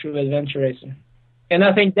not a true adventure racer. And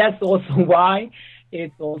I think that's also why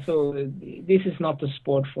this is not a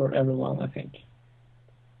sport for everyone, I think.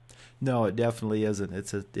 No, it definitely isn't.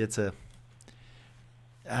 It's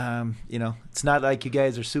not like you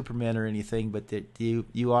guys are Supermen or anything, but that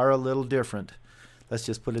you are a little different. Let's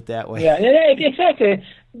just put it that way. Yeah, exactly.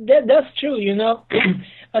 That's true.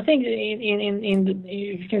 I think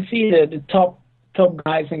you can see the top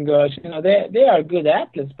guys and girls. They are good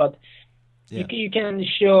athletes, but Yeah.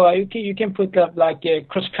 you can put up like a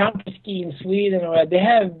cross country ski in Sweden, or they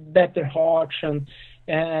have better hearts and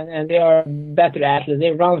they are better athletes.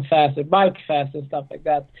 They run faster, bike faster, stuff like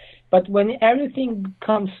that. But when everything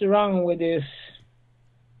comes around with this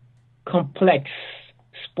complex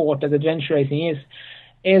sport that adventure racing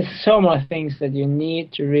is so much things that you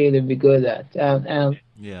need to really be good at, and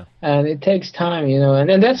it takes time, and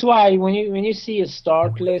then that's why when you see a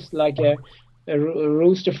start list like a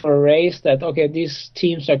rooster for a race, that okay, these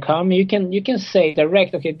teams are coming, you can say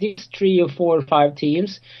direct, okay, these 3 or 4 or 5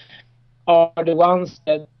 teams are the ones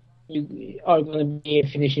that you are going to be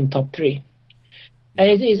finishing top 3. And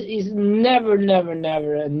it is never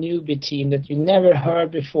a newbie team that you never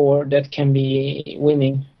heard before that can be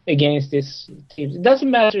winning against this team. It doesn't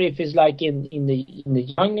matter if it's like in the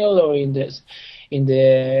jungle or in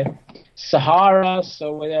the Saharas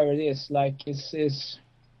or whatever it is. Like it's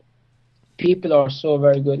people are so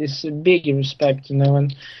very good. It's a big respect,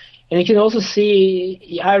 and you can also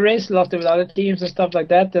see, I race a lot with other teams and stuff like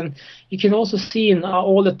that, and you can also see in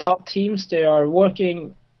all the top teams they are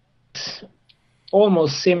working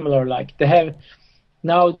almost similar. Like they have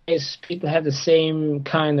nowadays, people have the same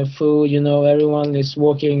kind of food. Everyone is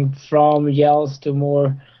walking from gels to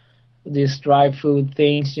more these dry food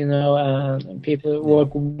things. And people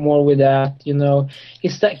work more with that.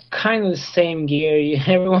 It's that kind of the same gear.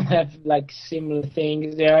 Everyone have like similar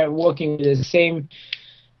things. They are working with the same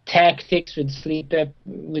tactics with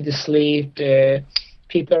the sleep.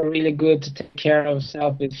 People are really good to take care of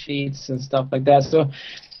themselves with feeds and stuff like that. So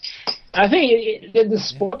I think the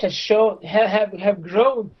sport has have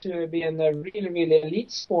grown to be a really, really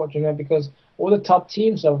elite sport, because all the top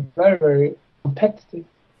teams are very, very competitive.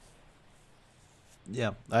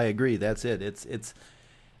 Yeah, I agree. That's it. It's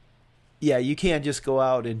you can't just go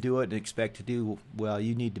out and do it and expect to do well.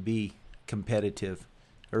 You need to be competitive,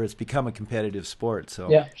 or it's become a competitive sport. So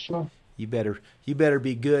yeah, sure. You better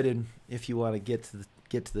be good, and if you want to get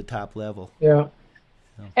to the top level. Yeah,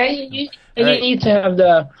 so, and you need to have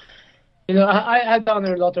the. I've done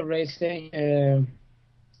a lot of racing.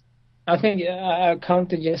 I think I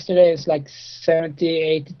counted yesterday. It's like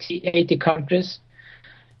 70, 80 countries,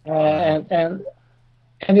 and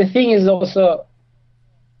the thing is also,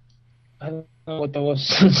 I don't know what I was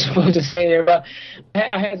supposed to say there, but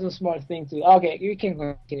I had some smart thing too. Okay, you can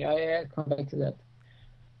continue. I'll come back to that.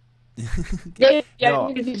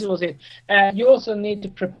 No. This was it. You also need to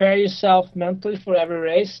prepare yourself mentally for every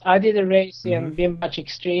race. I did a race in Bimbach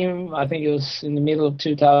Extreme. I think it was in the middle of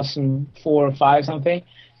 2004 or 5 something.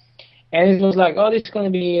 And it was like, this is going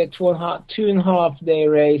to be a 2.5 day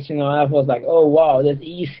race. I was like, oh wow, that's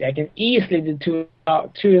easy. I can easily do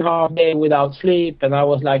 2.5 days without sleep. And I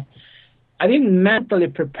was like, I didn't mentally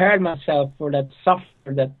prepare myself for that suffer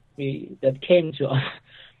that came to us.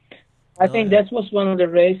 I think that was one of the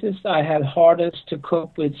races I had hardest to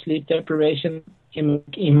cope with sleep deprivation in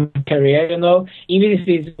my career, even if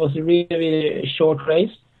it was a really, really short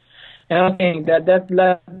race. And I think that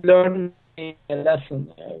learned me a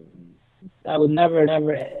lesson. I would never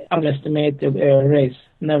underestimate a race.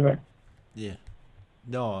 Never. Yeah.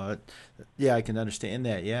 No. I can understand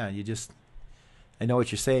that. Yeah. I know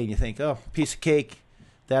what you're saying. You think, oh, piece of cake.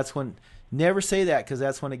 That's when. Never say that, because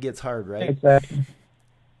that's when it gets hard, right? Exactly.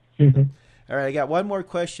 All right, I got one more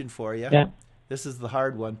question for you. Yeah. This is the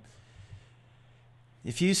hard one.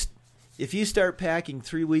 If you start packing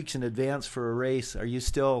 3 weeks in advance for a race, are you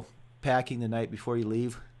still packing the night before you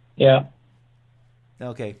leave? Yeah.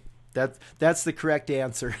 Okay, that's the correct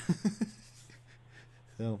answer.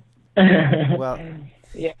 So, well,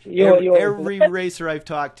 yeah, every racer I've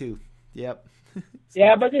talked to, yep.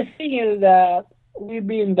 Yeah, but the thing is that we've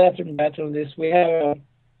been better and better on this.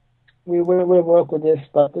 We work with this,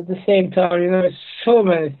 but at the same time, there's so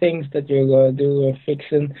many things that you're going to do or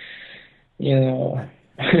fixing, And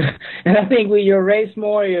I think when you race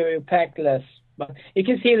more, you pack less. But you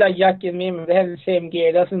can see like Jack and Mim, they have the same gear.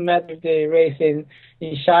 It doesn't matter if they race in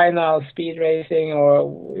China or speed racing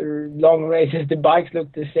or long races. The bikes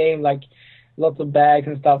look the same, like lots of bags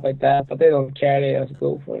and stuff like that, but they don't care. They just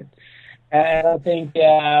go for it. And I think,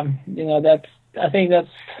 I think that's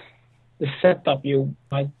the setup you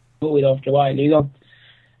might do it after a while. You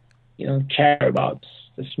don't care about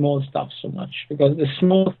the small stuff so much, because the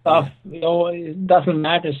small stuff, it doesn't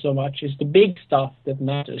matter so much. It's the big stuff that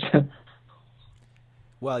matters.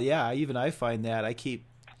 Well, yeah, I find that I keep,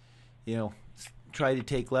 try to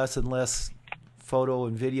take less and less photo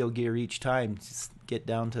and video gear each time. Just get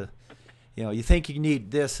down to, you think you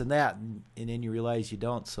need this and that, and then you realize you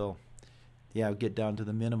don't. So, yeah, get down to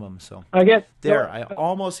the minimum. So I guess I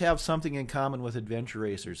almost have something in common with adventure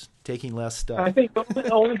racers, taking less stuff. I think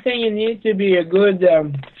the only thing you need to be a good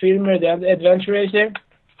filmer, the adventure racer,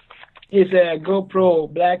 is a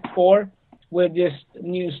GoPro Black 4 with this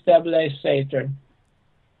new stabilizer.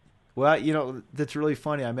 Well, that's really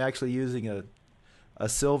funny. I'm actually using a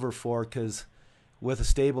Silver 4 with a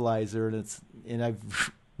stabilizer, and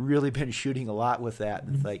I've really been shooting a lot with that.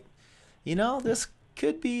 And it's like, this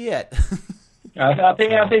could be it. I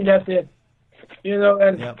think that's it.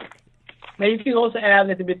 And yep. maybe you can also add a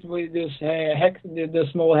little bit with this the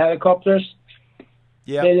small helicopters.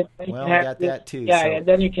 Yeah, I got that too. Yeah, so.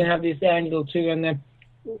 then you can have this angle too, and then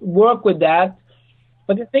work with that.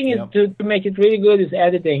 But the thing is, to make it really good is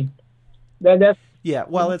editing. That's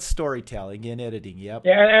it's storytelling and editing. Yep.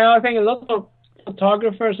 Yeah, and I think a lot of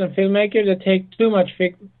photographers and filmmakers that take too much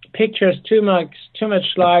pictures, too much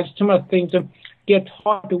slides, too much things to get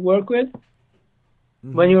hard to work with.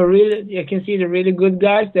 Mm-hmm. When you can see the really good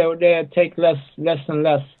guys, they take less and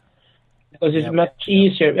less, because it's much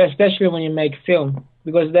easier, especially when you make film,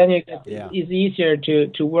 because then it's easier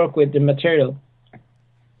to work with the material.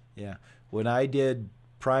 Yeah, when I did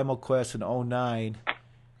Primal Quest in 2009,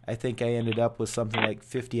 I think I ended up with something like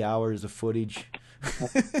 50 hours of footage.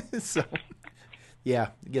 So, yeah,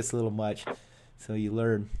 it gets a little much. So you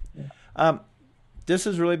learn. This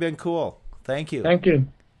has really been cool. Thank you. Thank you.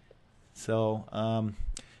 So, I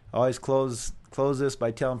always close this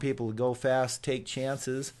by telling people to go fast, take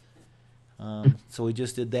chances. So we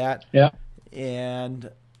just did that. Yeah.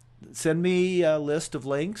 And send me a list of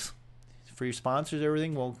links for your sponsors.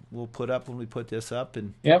 Everything we'll put up when we put this up,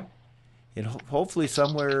 and and hopefully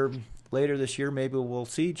somewhere later this year maybe we'll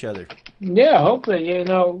see each other. Yeah, hopefully.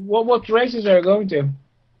 What races are you going to?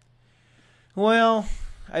 Well,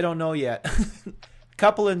 I don't know yet.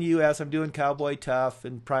 Couple in the U.S. I'm doing Cowboy Tough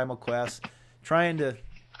and Primal Quest, trying to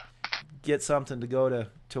get something to go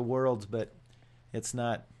to Worlds, but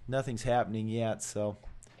nothing's happening yet. So,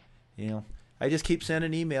 I just keep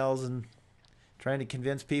sending emails and trying to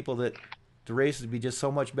convince people that the races would be just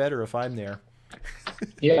so much better if I'm there.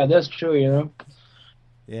 Yeah, that's true.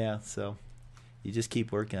 Yeah, so you just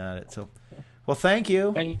keep working on it. So, well, thank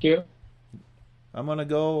you. Thank you. I'm gonna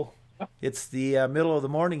go. It's the middle of the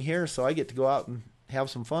morning here, so I get to go out and have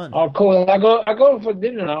some fun. Oh, cool. I go for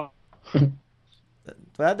dinner now.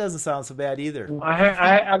 That doesn't sound so bad either.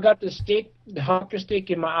 I got the hockey stick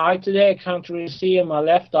in my eye today. I can't really see in my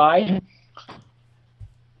left eye.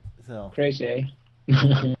 So crazy,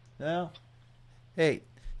 eh? Well, hey,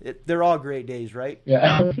 they're all great days, right?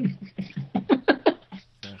 Yeah.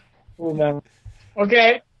 Cool, man.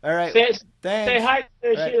 Okay. All right. Thanks. Thanks. Say hi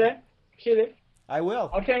to Chile. I will.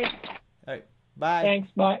 Okay. All right. Bye. Thanks.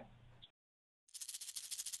 Bye.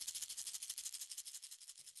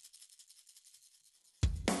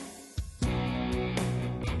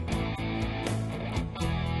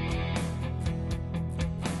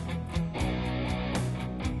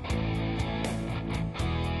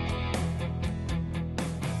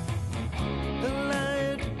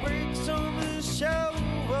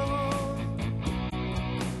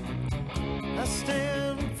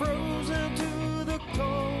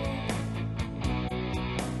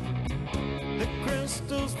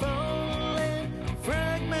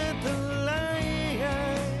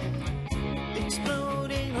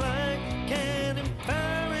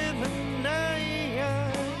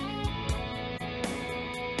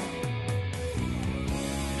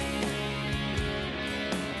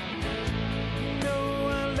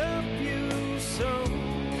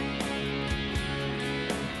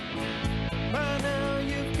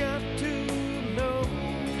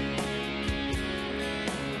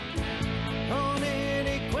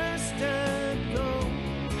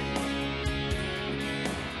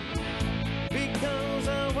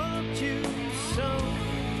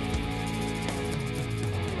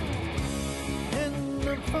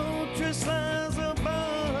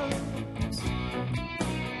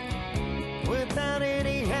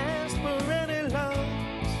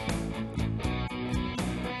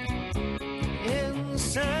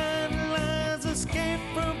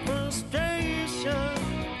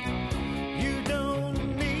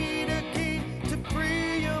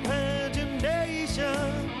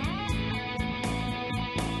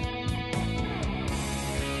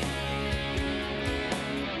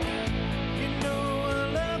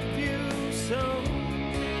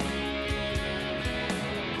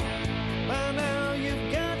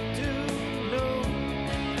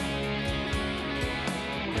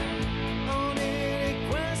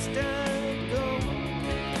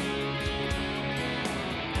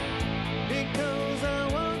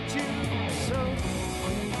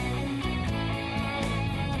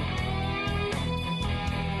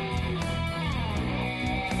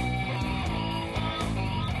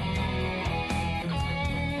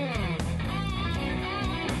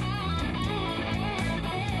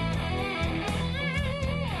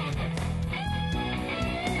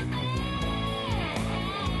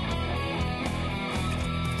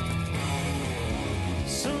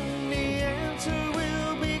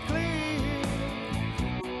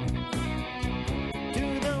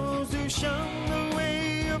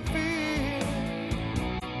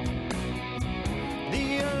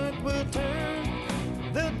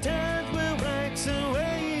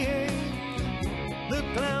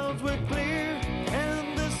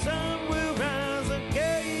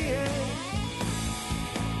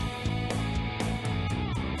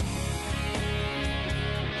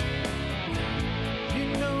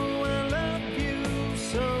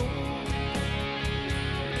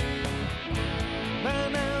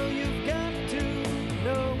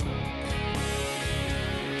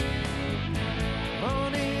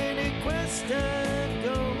 time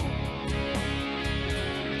go,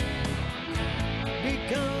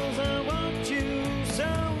 because I want you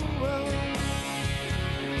so well.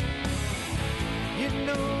 You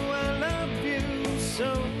know